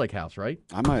the Westlake house, right?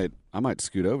 I might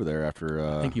scoot over there after.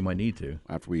 I think you might need to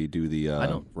after we do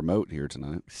the remote here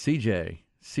tonight.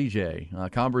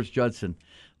 CJ, Converse Judson.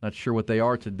 Not sure what they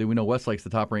are. We know Westlake's the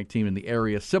top-ranked team in the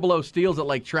area. Cibolo Steels at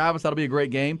Lake Travis. That'll be a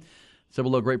great game.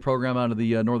 Cibolo, great program out of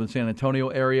the northern San Antonio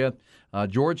area.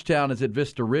 Georgetown is at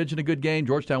Vista Ridge in a good game.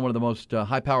 Georgetown, one of the most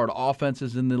high-powered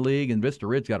offenses in the league, and Vista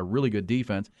Ridge got a really good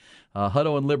defense.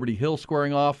 Hutto and Liberty Hill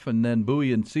squaring off, and then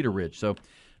Bowie and Cedar Ridge. So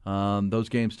those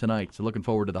games tonight. So looking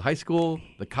forward to the high school,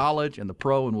 the college, and the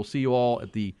pro, and we'll see you all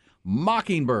at the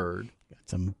Mockingbird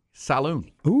Saloon.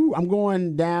 Ooh, I'm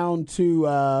going down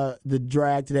to the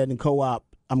drag today in the co-op.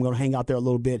 I'm going to hang out there a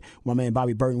little bit with my man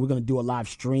Bobby Burton. We're going to do a live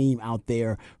stream out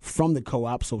there from the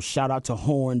co-op. So shout out to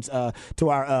Horns, to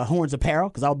our Horns apparel,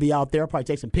 because I'll be out there. I'll probably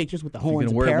take some pictures with the Horns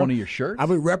apparel. You going to wear one of your shirts? I'll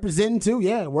be representing too.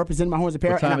 Yeah, representing my Horns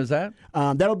apparel. What time is that?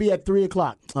 That'll be at 3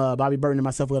 o'clock. Bobby Burton and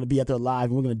myself are going to be out there live,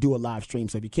 and we're going to do a live stream.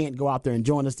 So if you can't go out there and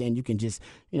join us, then you can just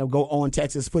go on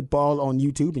Texas Football on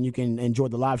YouTube, and you can enjoy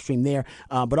the live stream there.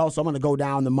 But also, I'm going to go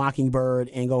down to Mockingbird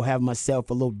and go have myself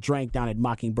a little drink down at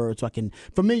Mockingbird so I can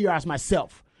familiarize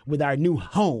myself with our new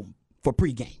home for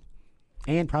pregame,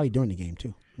 and probably during the game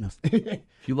too. If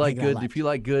you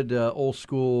like good old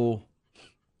school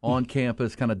on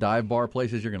campus kind of dive bar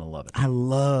places, you're going to love it. I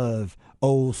love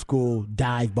old school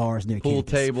dive bars near pool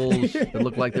campus. Tables that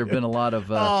look like there have been a lot of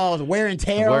the wear and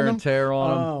tear on them.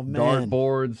 Oh, man. Dart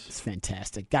boards. It's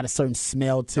fantastic. Got a certain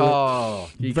smell to it. Oh,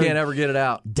 you can't ever get it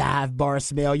out. Dive bar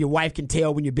smell. Your wife can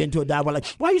tell when you've been to a dive bar. Like,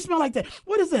 why you smell like that?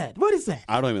 What is that? What is that?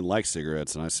 I don't even like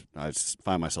cigarettes, and I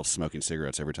find myself smoking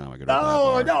cigarettes every time I go to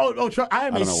a dive bar. No. I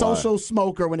am a social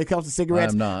smoker when it comes to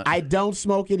cigarettes. I am not. I don't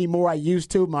smoke anymore. I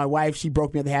used to. My wife, she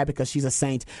broke me of the habit because she's a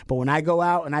saint. But when I go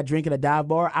out and I drink at a dive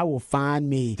bar, I will find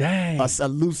me a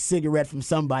loose cigarette from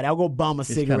somebody. I'll go bum a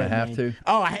cigarette. You have to.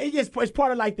 Oh, it's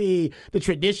part of like the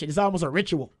tradition. It's almost a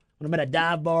ritual. When I'm at a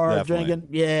dive bar drinking.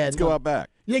 Yeah. Let's go out back.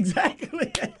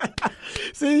 Exactly.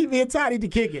 See, me and Ty need to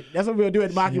kick it. That's what we'll do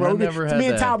at Mockingbird. Me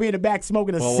and Ty will be in the back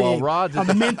smoking a cig.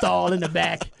 A menthol in the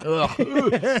back.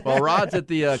 Well, Rod's at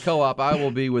the co-op. I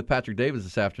will be with Patrick Davis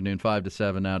this afternoon, 5 to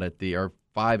 7 out at or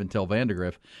 5 until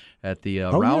Vandergrift at the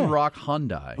Round Rock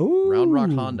Hyundai. Ooh, Round Rock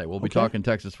Hyundai. We'll be talking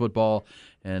Texas football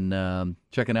and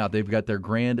checking out. They've got their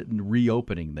grand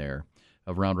reopening there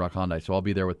of Round Rock Hyundai. So I'll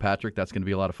be there with Patrick. That's going to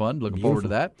be a lot of fun. Looking forward to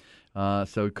that.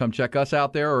 So come check us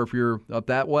out there, or if you're up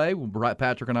that way,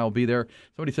 Patrick and I will be there.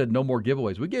 Somebody said no more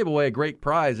giveaways. We gave away a great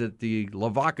prize at the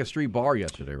Lavaca Street Bar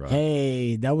yesterday, right?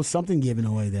 Hey, that was something given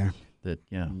away there.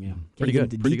 Pretty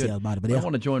good. Pretty good. About it, but I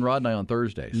want to join Rod and I on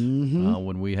Thursdays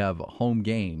when we have home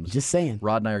games. Just saying.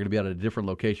 Rod and I are going to be out at a different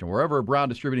location. Wherever Brown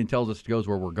Distributing tells us to go is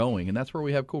where we're going, and that's where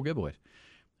we have cool giveaways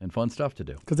and fun stuff to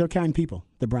do. Because they're kind people,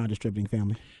 the Brown Distributing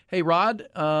family. Hey, Rod,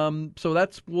 so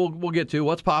that's we'll get to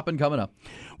what's popping coming up.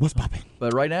 What's popping?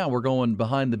 But right now we're going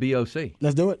behind the BOC.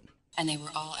 Let's do it. And they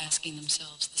were all asking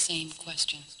themselves the same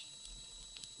question.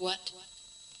 What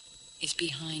is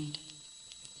behind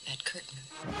that curtain?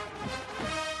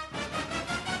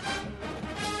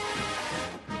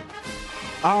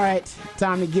 All right,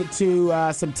 time to get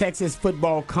to some Texas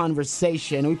football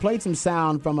conversation. We played some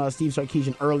sound from Steve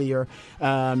Sarkisian earlier,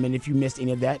 and if you missed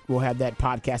any of that, we'll have that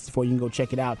podcast for you. You can go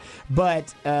check it out.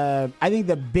 But I think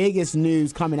the biggest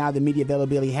news coming out of the media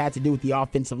availability had to do with the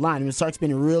offensive line. I mean, Sark's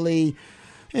been really,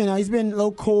 he's been a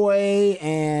little coy,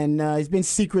 and he's been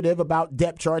secretive about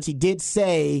depth charts. He did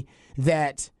say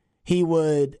that he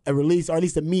would release, or at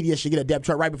least the media should get a depth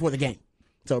chart right before the game.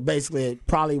 So basically,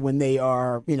 probably when they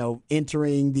are,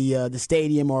 entering the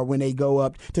stadium, or when they go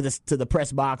up to the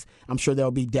press box, I'm sure there'll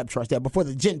be depth charts there. Before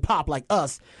the Gen Pop like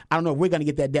us, I don't know if we're going to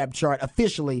get that depth chart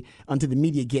officially until the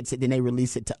media gets it, then they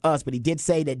release it to us. But he did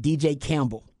say that DJ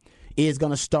Campbell is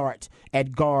going to start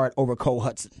at guard over Cole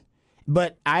Hudson.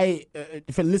 But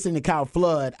for listening to Kyle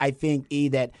Flood, I think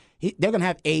that they're going to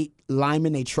have 8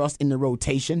 linemen they trust in the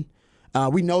rotation.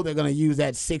 We know they're going to use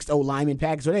that 6th lineman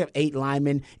package, so they have 8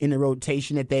 linemen in the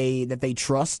rotation that they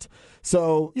trust.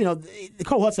 So,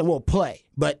 Cole Hudson will play,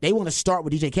 but they want to start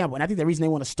with DJ Campbell. And I think the reason they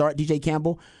want to start DJ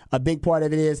Campbell, a big part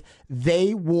of it is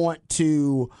they want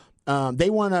to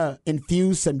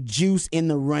infuse some juice in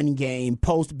the run game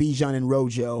post Bijan and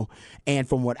Rojo. And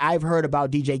from what I've heard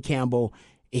about DJ Campbell,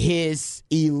 his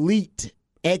elite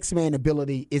X-Man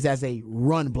ability is as a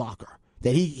run blocker.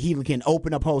 That he can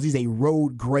open up holes. He's a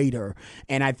road grader,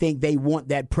 and I think they want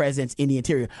that presence in the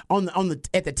interior.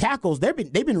 At the tackles, they've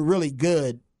been really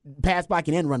good pass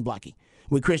blocking and run blocking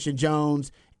with Christian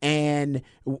Jones and,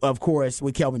 of course,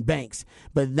 with Kelvin Banks.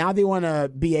 But now they want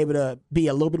to be able to be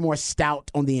a little bit more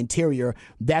stout on the interior.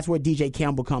 That's where DJ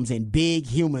Campbell comes in. Big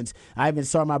humans. I even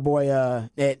saw my boy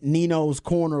at Nino's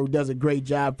Corner, who does a great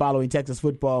job following Texas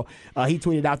football. He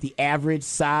tweeted out the average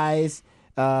size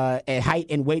at height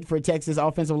and weight for Texas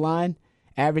offensive line.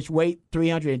 Average weight,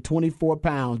 324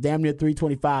 pounds, damn near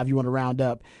 325 you want to round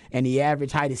up. And the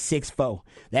average height is 6'4".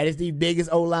 That is the biggest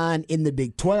O-line in the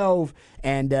Big 12.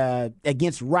 And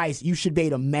against Rice, you should be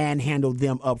able to manhandle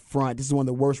them up front. This is one of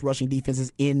the worst rushing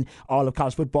defenses in all of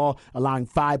college football, allowing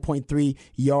over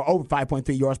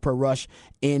 5.3 yards per rush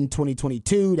in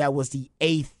 2022. That was the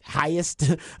 8th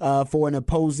highest for an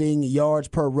opposing yards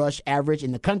per rush average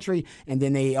in the country. And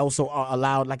then they also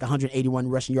allowed like 181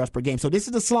 rushing yards per game. So this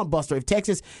is a slump buster. If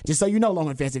Texas, just so you know,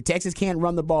 Longhorn fans, if Texas can't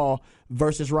run the ball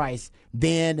versus Rice,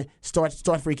 then start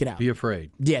freaking out. Be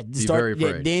afraid. Yeah, Be very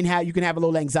afraid. Then you can have a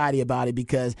little anxiety about it,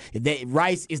 because if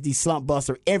Rice is the slump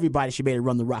buster, everybody should be able to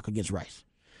run the rock against Rice.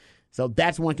 So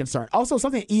that's one concern. Also,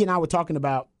 something E and I were talking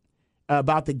about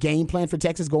the game plan for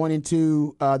Texas going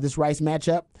into this Rice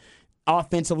matchup,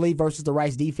 offensively versus the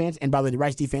Rice defense. And by the way, the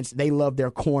Rice defense, they love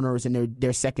their corners and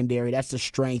their secondary. That's the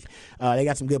strength. They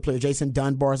got some good players. Jason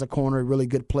Dunbar is a corner, really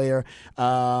good player.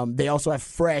 They also have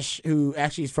Fresh, who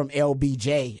actually is from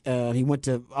LBJ. He went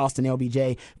to Austin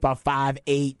LBJ, about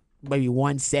 5'8", maybe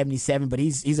 177, but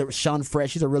he's a Sean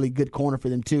Fresh. He's a really good corner for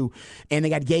them too. And they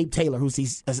got Gabe Taylor, who's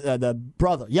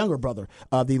the younger brother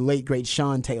of the late great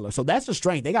Sean Taylor. So that's the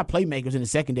strength. They got playmakers in the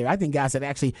secondary. I think guys that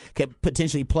actually could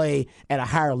potentially play at a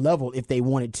higher level if they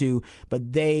wanted to,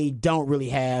 but they don't really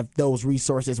have those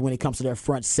resources when it comes to their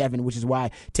front seven, which is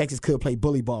why Texas could play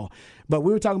bully ball. But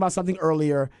we were talking about something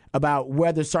earlier about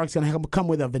whether Sark's going to come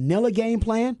with a vanilla game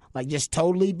plan, like just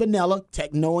totally vanilla,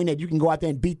 knowing that you can go out there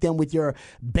and beat them with your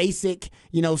basic,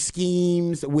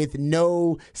 schemes with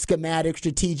no schematic,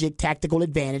 strategic, tactical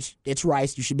advantage. It's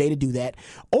Rice. You should be able to do that.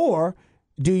 Or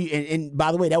do you, and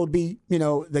by the way, that would be,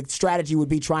 the strategy would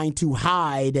be trying to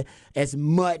hide as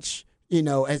much,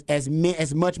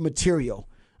 as much material,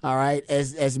 all right,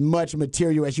 as much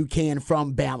material as you can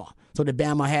from Bama. So that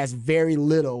Bama has very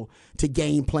little to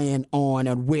game plan on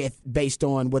and with based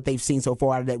on what they've seen so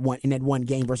far out of that one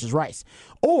game versus Rice.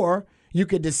 Or you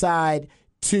could decide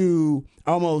to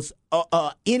almost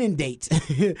inundate,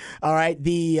 all right,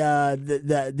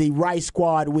 the Rice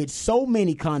squad with so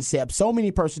many concepts, so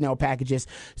many personnel packages,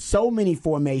 so many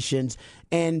formations.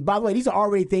 And by the way, these are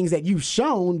already things that you've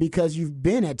shown because you've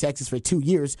been at Texas for 2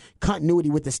 years. Continuity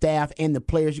with the staff and the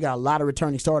players. You got a lot of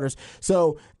returning starters.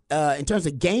 So in terms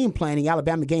of game planning,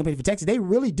 Alabama game planning for Texas, they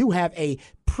really do have a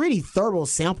pretty thorough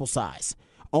sample size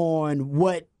on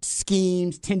what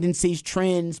schemes, tendencies,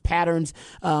 trends, patterns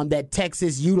that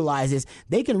Texas utilizes.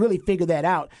 They can really figure that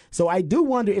out. So I do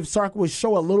wonder if Sark would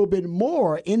show a little bit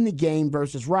more in the game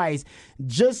versus Rice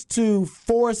just to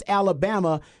force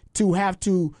Alabama to have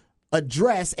to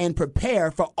address and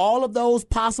prepare for all of those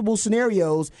possible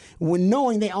scenarios when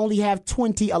knowing they only have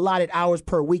 20 allotted hours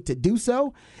per week to do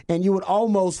so. And you would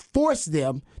almost force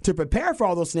them to prepare for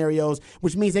all those scenarios,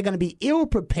 which means they're going to be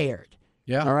ill-prepared.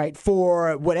 Yeah. All right,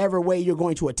 for whatever way you're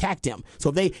going to attack them.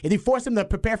 So if you force them to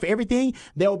prepare for everything,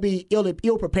 they'll be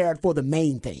ill-prepared for the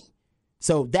main thing.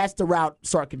 So that's the route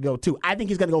Sark could go to. I think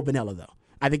he's going to go vanilla, though.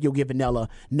 I think he'll get vanilla,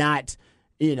 not...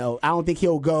 I don't think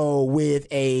he'll go with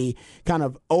a kind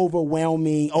of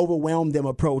overwhelm them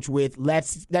approach with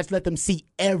let's let them see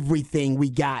everything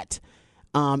we got,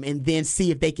 and then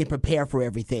see if they can prepare for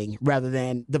everything, rather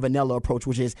than the vanilla approach,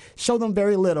 which is show them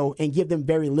very little and give them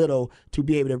very little to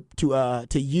be able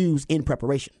to use in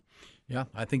preparation. Yeah,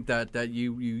 I think that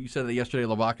you said that yesterday at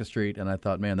Lavaca Street, and I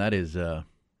thought, man, that is.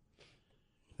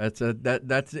 That's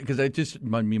because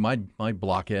my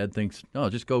blockhead thinks, no,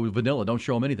 just go with vanilla, don't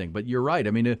show them anything. But you're right. I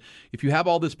mean, if you have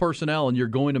all this personnel and you're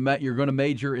going to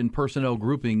major in personnel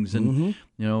groupings, and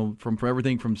from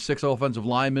everything from 6 offensive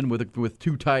linemen with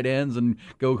 2 tight ends and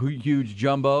go huge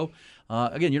jumbo.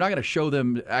 Again, you're not going to show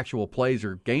them actual plays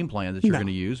or game plans that you're going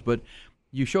to use, but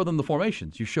you show them the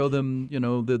formations, you show them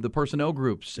the personnel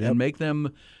groups, and make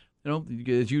them.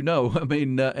 As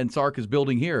and Sark is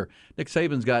building here. Nick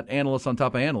Saban's got analysts on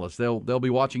top of analysts. They'll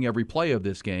be watching every play of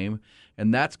this game,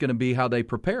 and that's going to be how they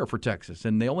prepare for Texas.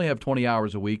 And they only have 20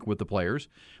 hours a week with the players.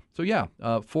 So yeah,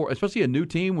 for especially a new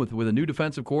team with a new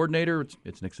defensive coordinator,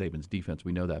 it's Nick Saban's defense.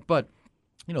 We know that, but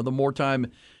the more time.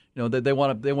 That they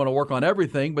want to work on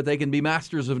everything, but they can be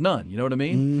masters of none. You know what I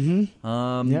mean?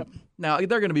 Mm-hmm. Yep. Now,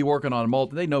 they're going to be working on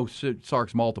they know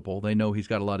Sark's multiple. They know he's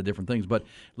got a lot of different things, but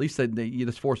at least you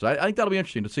just force it. I think that'll be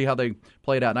interesting to see how they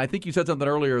play it out. And I think you said something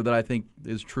earlier that I think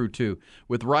is true, too.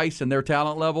 With Rice and their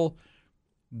talent level,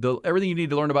 everything you need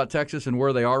to learn about Texas and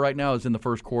where they are right now is in the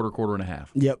first quarter and a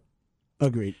half. Yep.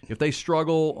 Agreed. If they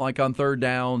struggle, like on third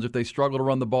downs, if they struggle to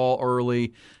run the ball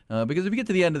early, because if you get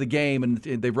to the end of the game and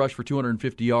they've rushed for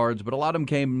 250 yards, but a lot of them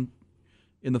came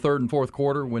in the third and fourth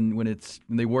quarter when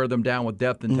they wear them down with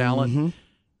depth and talent. Mm-hmm.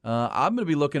 I'm going to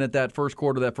be looking at that first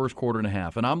quarter and a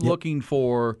half, and I'm looking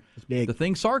for the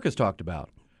things Sark has talked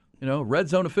about. Red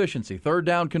zone efficiency, third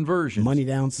down conversions. Money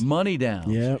downs.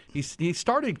 Yep. He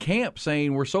started camp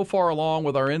saying we're so far along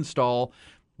with our install,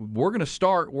 we're going to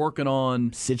start working on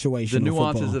the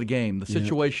nuances of the game, the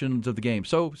situations of the game.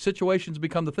 So situations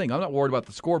become the thing. I'm not worried about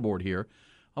the scoreboard here.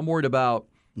 I'm worried about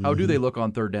how do they look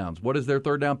on third downs? What is their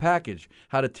third down package?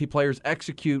 How do players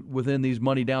execute within these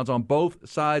money downs on both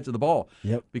sides of the ball?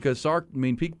 Yep. Because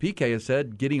PK has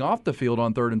said getting off the field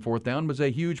on third and fourth down was a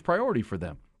huge priority for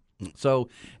them. So,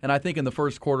 and I think in the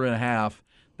first quarter and a half,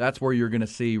 that's where you're going to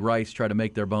see Rice try to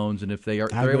make their bones. And if they're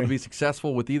able to be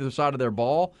successful with either side of their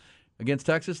ball against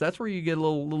Texas, that's where you get a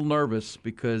little nervous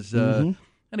because, and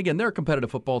again, they're a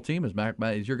competitive football team,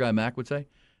 as your guy Mac would say.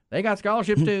 They got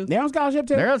scholarships, too. They're on scholarship,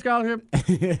 too. They're on scholarship.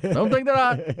 Don't think they're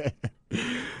not.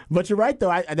 But you're right,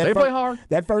 though. They play hard.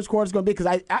 That first quarter is going to be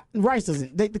because Rice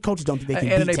doesn't. The coaches don't think they can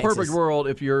beat And in a Texas. perfect world,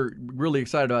 if you're really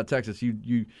excited about Texas,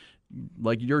 you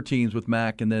like your teams with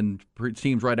Mac and then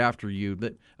teams right after you,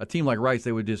 that a team like Rice,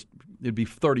 it'd be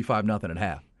 35-0 at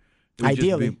half.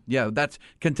 Ideally.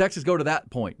 Can Texas go to that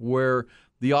point where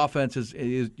the offense is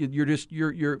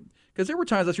because there were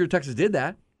times last year Texas did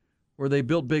that, where they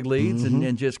built big leads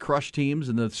and just crushed teams,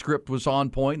 and the script was on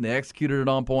point, and they executed it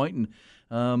on point.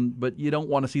 But you don't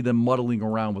want to see them muddling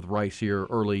around with Rice here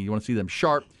early. You want to see them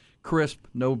sharp, crisp,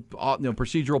 no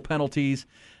procedural penalties,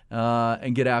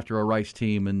 and get after a Rice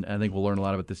team. And I think we'll learn a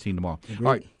lot about this team tomorrow. Agreed.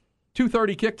 All right,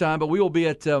 2:30 kick time, but we will be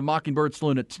at Mockingbird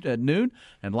Saloon at noon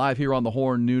and live here on the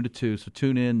Horn noon to 2. So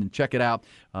tune in and check it out.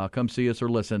 Come see us or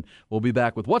listen. We'll be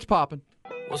back with What's Poppin'.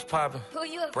 What's poppin'?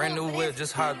 Brand new whip,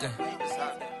 just hopped in.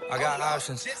 I got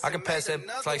options. I can pass that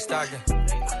like Stockton.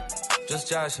 Just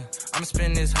joshing. I'm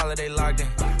spending this holiday locked in.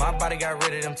 My body got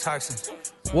rid of them toxins.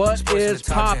 What is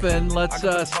poppin'? Let's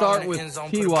start with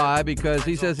TY because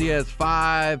he says he has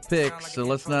 5 picks. So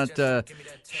let's not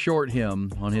short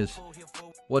him on his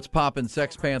What's Poppin'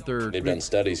 Sex Panther. They've done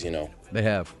studies, They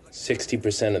have.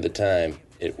 60% of the time,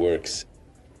 it works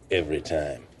every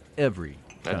time. Every time.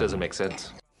 That doesn't make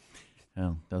sense.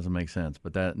 Well, doesn't make sense,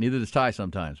 but neither does Ty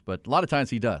sometimes. But a lot of times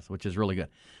he does, which is really good.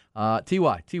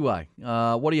 TY,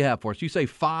 what do you have for us? You say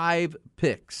 5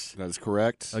 picks. That is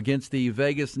correct. Against the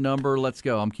Vegas number. Let's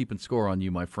go. I'm keeping score on you,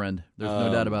 my friend. There's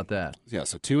no doubt about that. Yeah,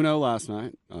 so 2-0 last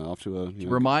night. Off to a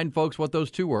remind folks what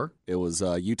those 2 were. It was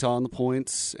Utah on the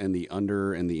points and the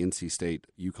under in the NC State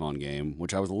UConn game,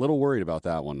 which I was a little worried about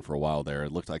that one for a while there.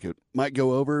 It looked like it might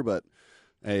go over, but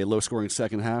a low-scoring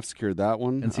second half secured that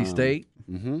one. NC State,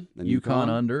 and UConn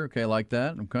under. Okay, like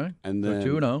that. Okay, and then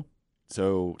 2-0.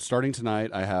 So starting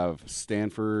tonight, I have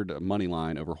Stanford money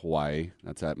line over Hawaii.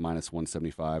 That's at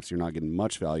 -175. So you're not getting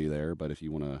much value there. But if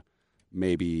you want to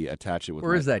maybe attach it with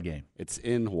where is that game? It's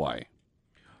in Hawaii.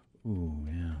 Ooh,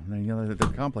 yeah.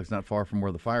 The complex not far from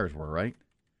where the Fires were, right?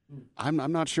 I'm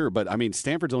not sure, but I mean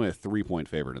Stanford's only a 3-point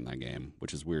favorite in that game,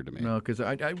 which is weird to me. No, because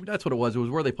that's what it was. It was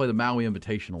where they play the Maui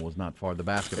Invitational. Was not far. The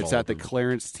basketball. It's at the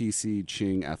Clarence T.C.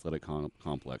 Ching Athletic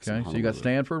Complex. Okay, so you got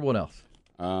Stanford. What else?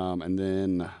 And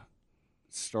then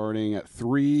starting at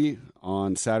 3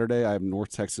 on Saturday, I have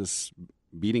North Texas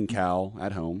beating Cal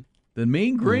at home. The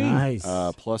Mean Green. Nice.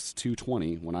 Plus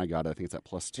 220 when I got it. I think it's at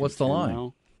plus 2. What's the line?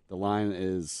 Now. The line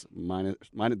is minus.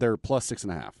 They're plus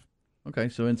 6.5. Okay,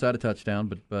 so inside a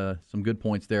touchdown, but some good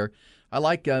points there. I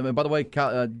like. And by the way,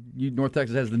 North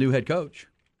Texas has the new head coach,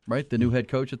 right? The new head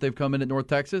coach that they've come in at North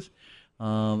Texas.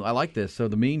 I like this. So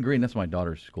the Mean Green. That's my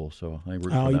daughter's school. So I root for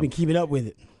them. You've been keeping up with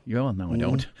it. No, I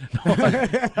don't.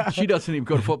 She doesn't even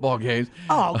go to football games.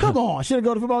 Oh, come on. Should have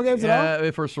go to football games at all?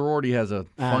 If her sorority has a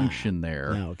function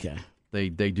there. Okay. They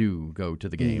do go to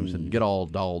the games and get all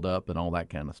dolled up and all that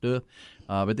kind of stuff.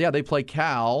 But, yeah, they play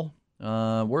Cal.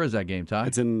 Where is that game, Ty?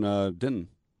 It's in Denton.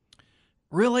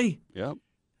 Really? Yep.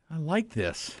 I like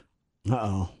this.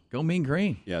 Uh-oh. Go Mean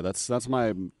Green. Yeah, that's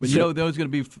my. But you know who's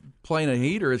going to be playing a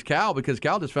heater is Cal because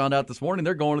Cal just found out this morning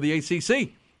they're going to the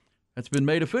ACC. That's been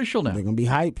made official now. They're going to be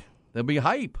hype. They'll be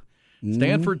hype.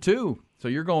 Stanford, too. So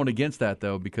you're going against that,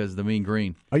 though, because of the Mean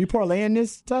Green. Are you parlaying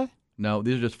this, Ty? No,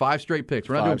 these are just 5 straight picks.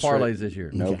 We're not doing parlays this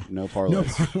year. No, Okay. no parlays. No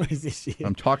parlays this year.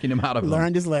 I'm talking him out of them.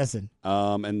 Learned his lesson.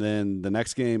 And then the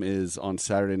next game is on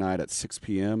Saturday night at 6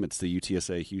 p.m. It's the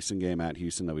UTSA Houston game at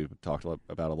Houston that we've talked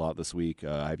about a lot this week.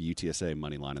 I have UTSA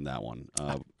money line in that one,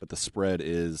 but the spread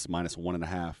is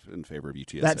 -1.5 in favor of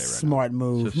UTSA. That's right smart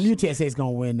move. UTSA is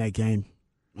going to win that game,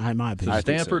 in my opinion. I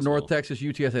think so Stanford, as North well. Texas,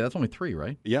 UTSA. That's only 3,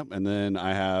 right? Yep, and then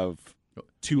I have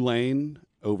Tulane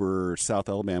over South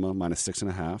Alabama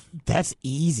 -6.5. That's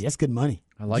easy. That's good money.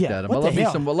 I like that. I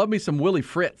love me some Willie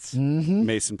Fritz. Mm-hmm.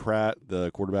 Mason Pratt,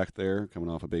 the quarterback there, coming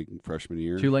off a big freshman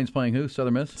year. Tulane's playing who?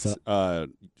 Southern Miss? South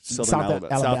Alabama.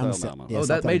 Alabama. Yeah, oh,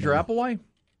 South that Major Alabama. Applewhite?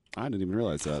 I didn't even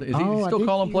realize that. Is he still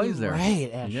calling plays there?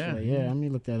 Right, actually. Yeah, let me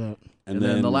look that up. And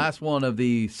then the last one of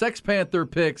the Sex Panther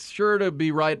picks, sure to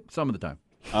be right some of the time.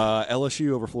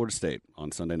 LSU over Florida State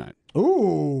on Sunday night.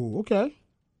 Ooh, okay.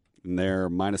 And they're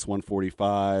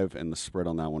 -145, and the spread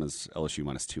on that one is LSU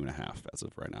 -2.5 as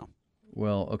of right now.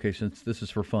 Well, okay, since this is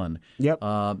for fun. Yep.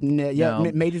 Now,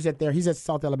 Major's at there. He's at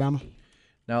South Alabama.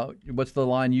 Now, what's the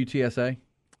line UTSA?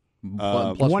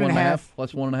 Plus 1.5.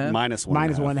 Plus 1.5?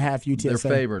 -1.5 UTSA.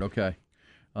 They're favored, okay.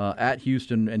 At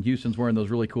Houston, and Houston's wearing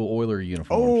those really cool Oiler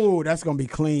uniforms. Oh, that's going to be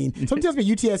clean. Somebody tells me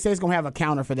UTSA is going to have a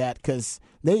counter for that because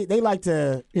they like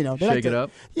to, they Shake like it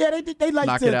up? Yeah, they like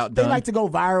Knock to it out, they done. like to go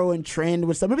viral and trend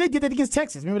with stuff. Maybe they did that against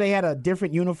Texas. Remember they had a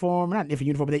different uniform, not a different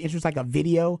uniform, but they introduced like a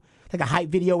video, like a hype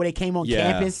video where they came on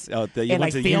campus you and went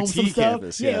like to filmed UT some stuff.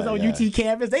 campus. Yeah, it was on UT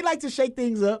campus. They like to shake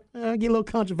things up, get a little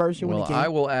controversial when Well, they can. I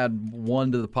will add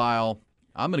one to the pile.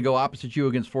 I'm going to go opposite you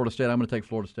against Florida State. I'm going to take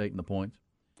Florida State in the points.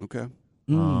 Okay.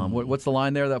 What's the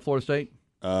line there, that Florida State?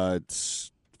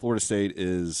 It's Florida State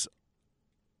is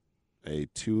a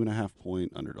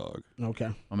 2.5-point underdog. Okay.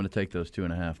 I'm going to take those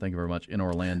 2.5. Thank you very much. In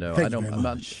Orlando. Thank you very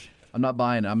much. I'm not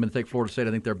buying it. I'm going to take Florida State.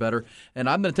 I think they're better. And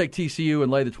I'm going to take TCU and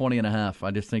lay the 20.5.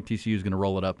 I just think TCU is going to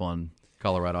roll it up on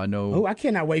Colorado. I know. Oh, I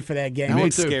cannot wait for that game. That one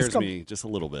too. scares me just a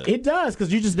little bit. It does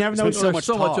because you just never know. There's so There's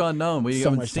so much unknown. We So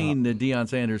haven't much seen the Deion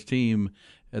Sanders team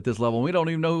at this level. We don't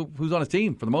even know who's on his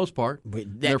team for the most part.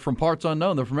 They're from parts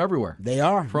unknown. They're from everywhere. They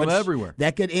are. From everywhere.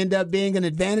 That could end up being an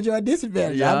advantage or a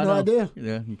disadvantage. Yeah, I have no idea.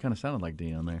 Yeah, you kind of sounded like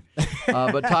Deion there.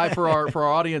 But Ty, for our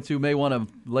audience who may want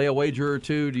to lay a wager or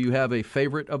two, do you have a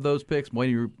favorite of those picks?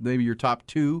 Maybe your top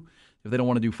 2, if they don't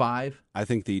want to do 5. I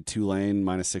think the Tulane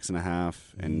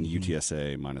 -6.5 and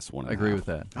UTSA -1.5. I agree with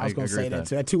that. I was going to say that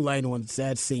too. That Tulane one,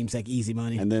 that seems like easy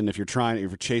money. And then if you're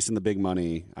chasing the big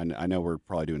money, I know we're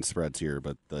probably doing spreads here,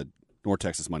 but the North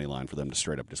Texas money line for them to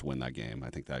straight up just win that game,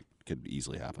 I think that could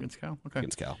easily happen. Against Cal? Okay.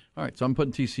 Against Cal. All right, so I'm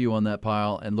putting TCU on that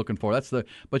pile and looking for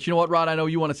But you know what, Rod? I know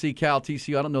you want to see Cal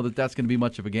TCU. I don't know that that's going to be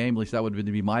much of a game. At least that would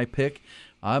be my pick.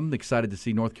 I'm excited to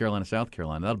see North Carolina, South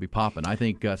Carolina. That'll be popping. I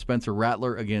think Spencer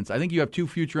Rattler I think you have 2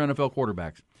 future NFL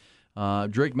quarterbacks.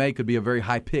 Drake May could be a very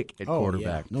high pick at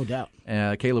quarterback. Yeah, no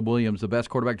doubt. Caleb Williams, the best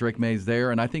quarterback. Drake May's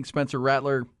there. And I think Spencer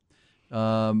Rattler,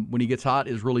 when he gets hot,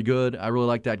 is really good. I really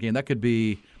like that game. That could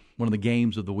be one of the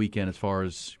games of the weekend as far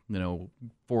as,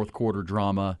 fourth quarter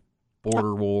drama,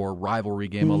 border war, rivalry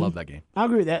game. I love that game. I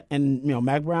agree with that. And,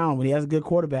 Mac Brown, when he has a good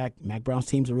quarterback, Mac Brown's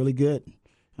teams are really good.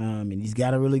 And he's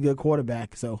got a really good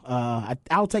quarterback. So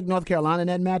I'll take North Carolina in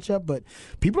that matchup. But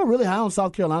people are really high on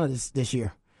South Carolina this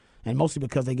year. And mostly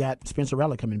because they got Spencer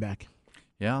Rattler coming back.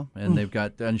 Yeah, and they've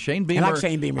got Shane Beamer. I like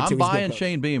Shane Beamer, too. I'm He's a good buying coach.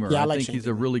 Shane Beamer. Yeah, I I like think Shane he's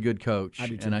a really good coach. I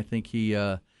do, too. And I think he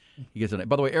gets it.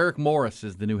 By the way, Eric Morris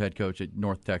is the new head coach at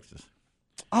North Texas.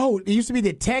 Oh, it used to be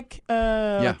the tech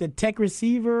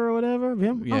receiver or whatever.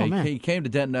 Him? Yeah, oh, man. he came to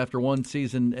Denton after one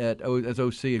season as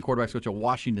OC and quarterback coach at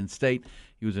Washington State.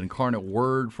 He was an Incarnate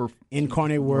Word for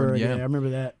Incarnate Word. Yeah. Yeah, I remember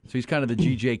that. So he's kind of the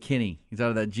G.J. Kinney. He's out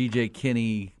of that G.J.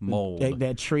 Kinney mold.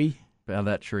 That tree. Out of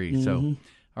that tree. Mm-hmm. So,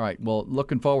 all right. Well,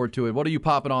 looking forward to it. What are you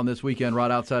popping on this weekend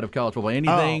right outside of college football?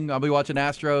 Anything? I'll be watching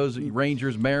Astros,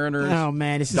 Rangers, Mariners. Oh,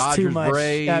 man, it's just Dodgers, too much.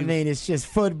 Braves. I mean, it's just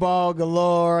football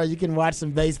galore. You can watch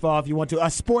some baseball if you want to. A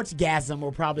sportsgasm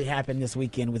will probably happen this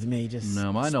weekend with me. Just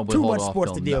No, I know. But too hold much off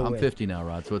sports to till- deal I'm with. 50 now,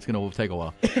 Rod, so it's going to take a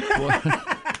while.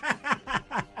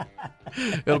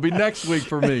 It'll be next week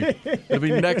for me. It'll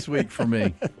be next week for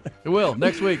me. It will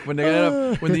next week that's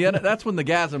when the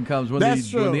gasm comes when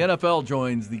That's when the true. NFL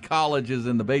joins the colleges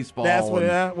and the baseball. That's what.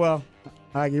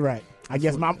 and- You're right. I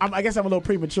guess I'm a little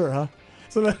premature, huh?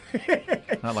 So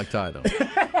Not like Ty though.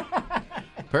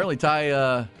 Apparently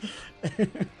Ty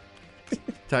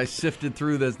sifted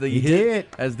through this. He did.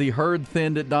 As the herd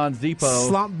thinned at Don's Depot.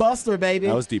 Slump Buster, baby.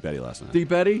 That was Deep Eddie last night.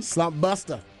 Deep Eddie. Slump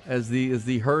Buster. As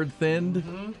the herd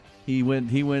thinned, he went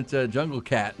Jungle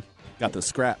Cat. Got the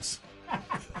scraps.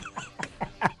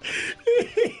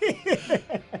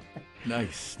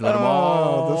 Nice. Let them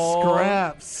all. The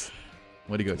scraps.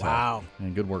 Way to go, Ty. Wow.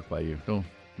 And good work by you.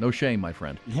 No shame, my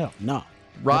friend. Hell, no.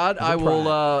 Rod, I will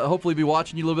hopefully be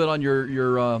watching you a little bit on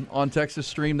your On Texas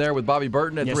stream there with Bobby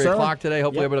Burton at 3 o'clock today.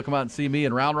 Hopefully able to come out and see me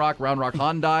in Round Rock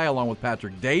Hyundai, along with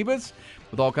Patrick Davis,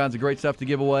 with all kinds of great stuff to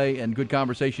give away and good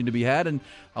conversation to be had. And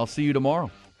I'll see you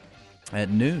tomorrow at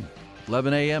noon,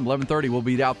 11 a.m., 11:30. We'll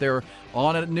be out there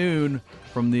on at noon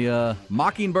from the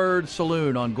Mockingbird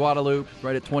Saloon on Guadalupe,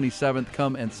 right at 27th.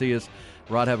 Come and see us.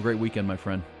 Rod, have a great weekend, my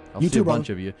friend. I'll see a bunch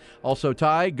of you. Also,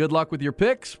 Ty, good luck with your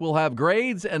picks. We'll have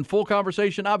grades and full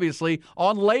conversation, obviously,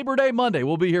 on Labor Day Monday.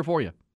 We'll be here for you.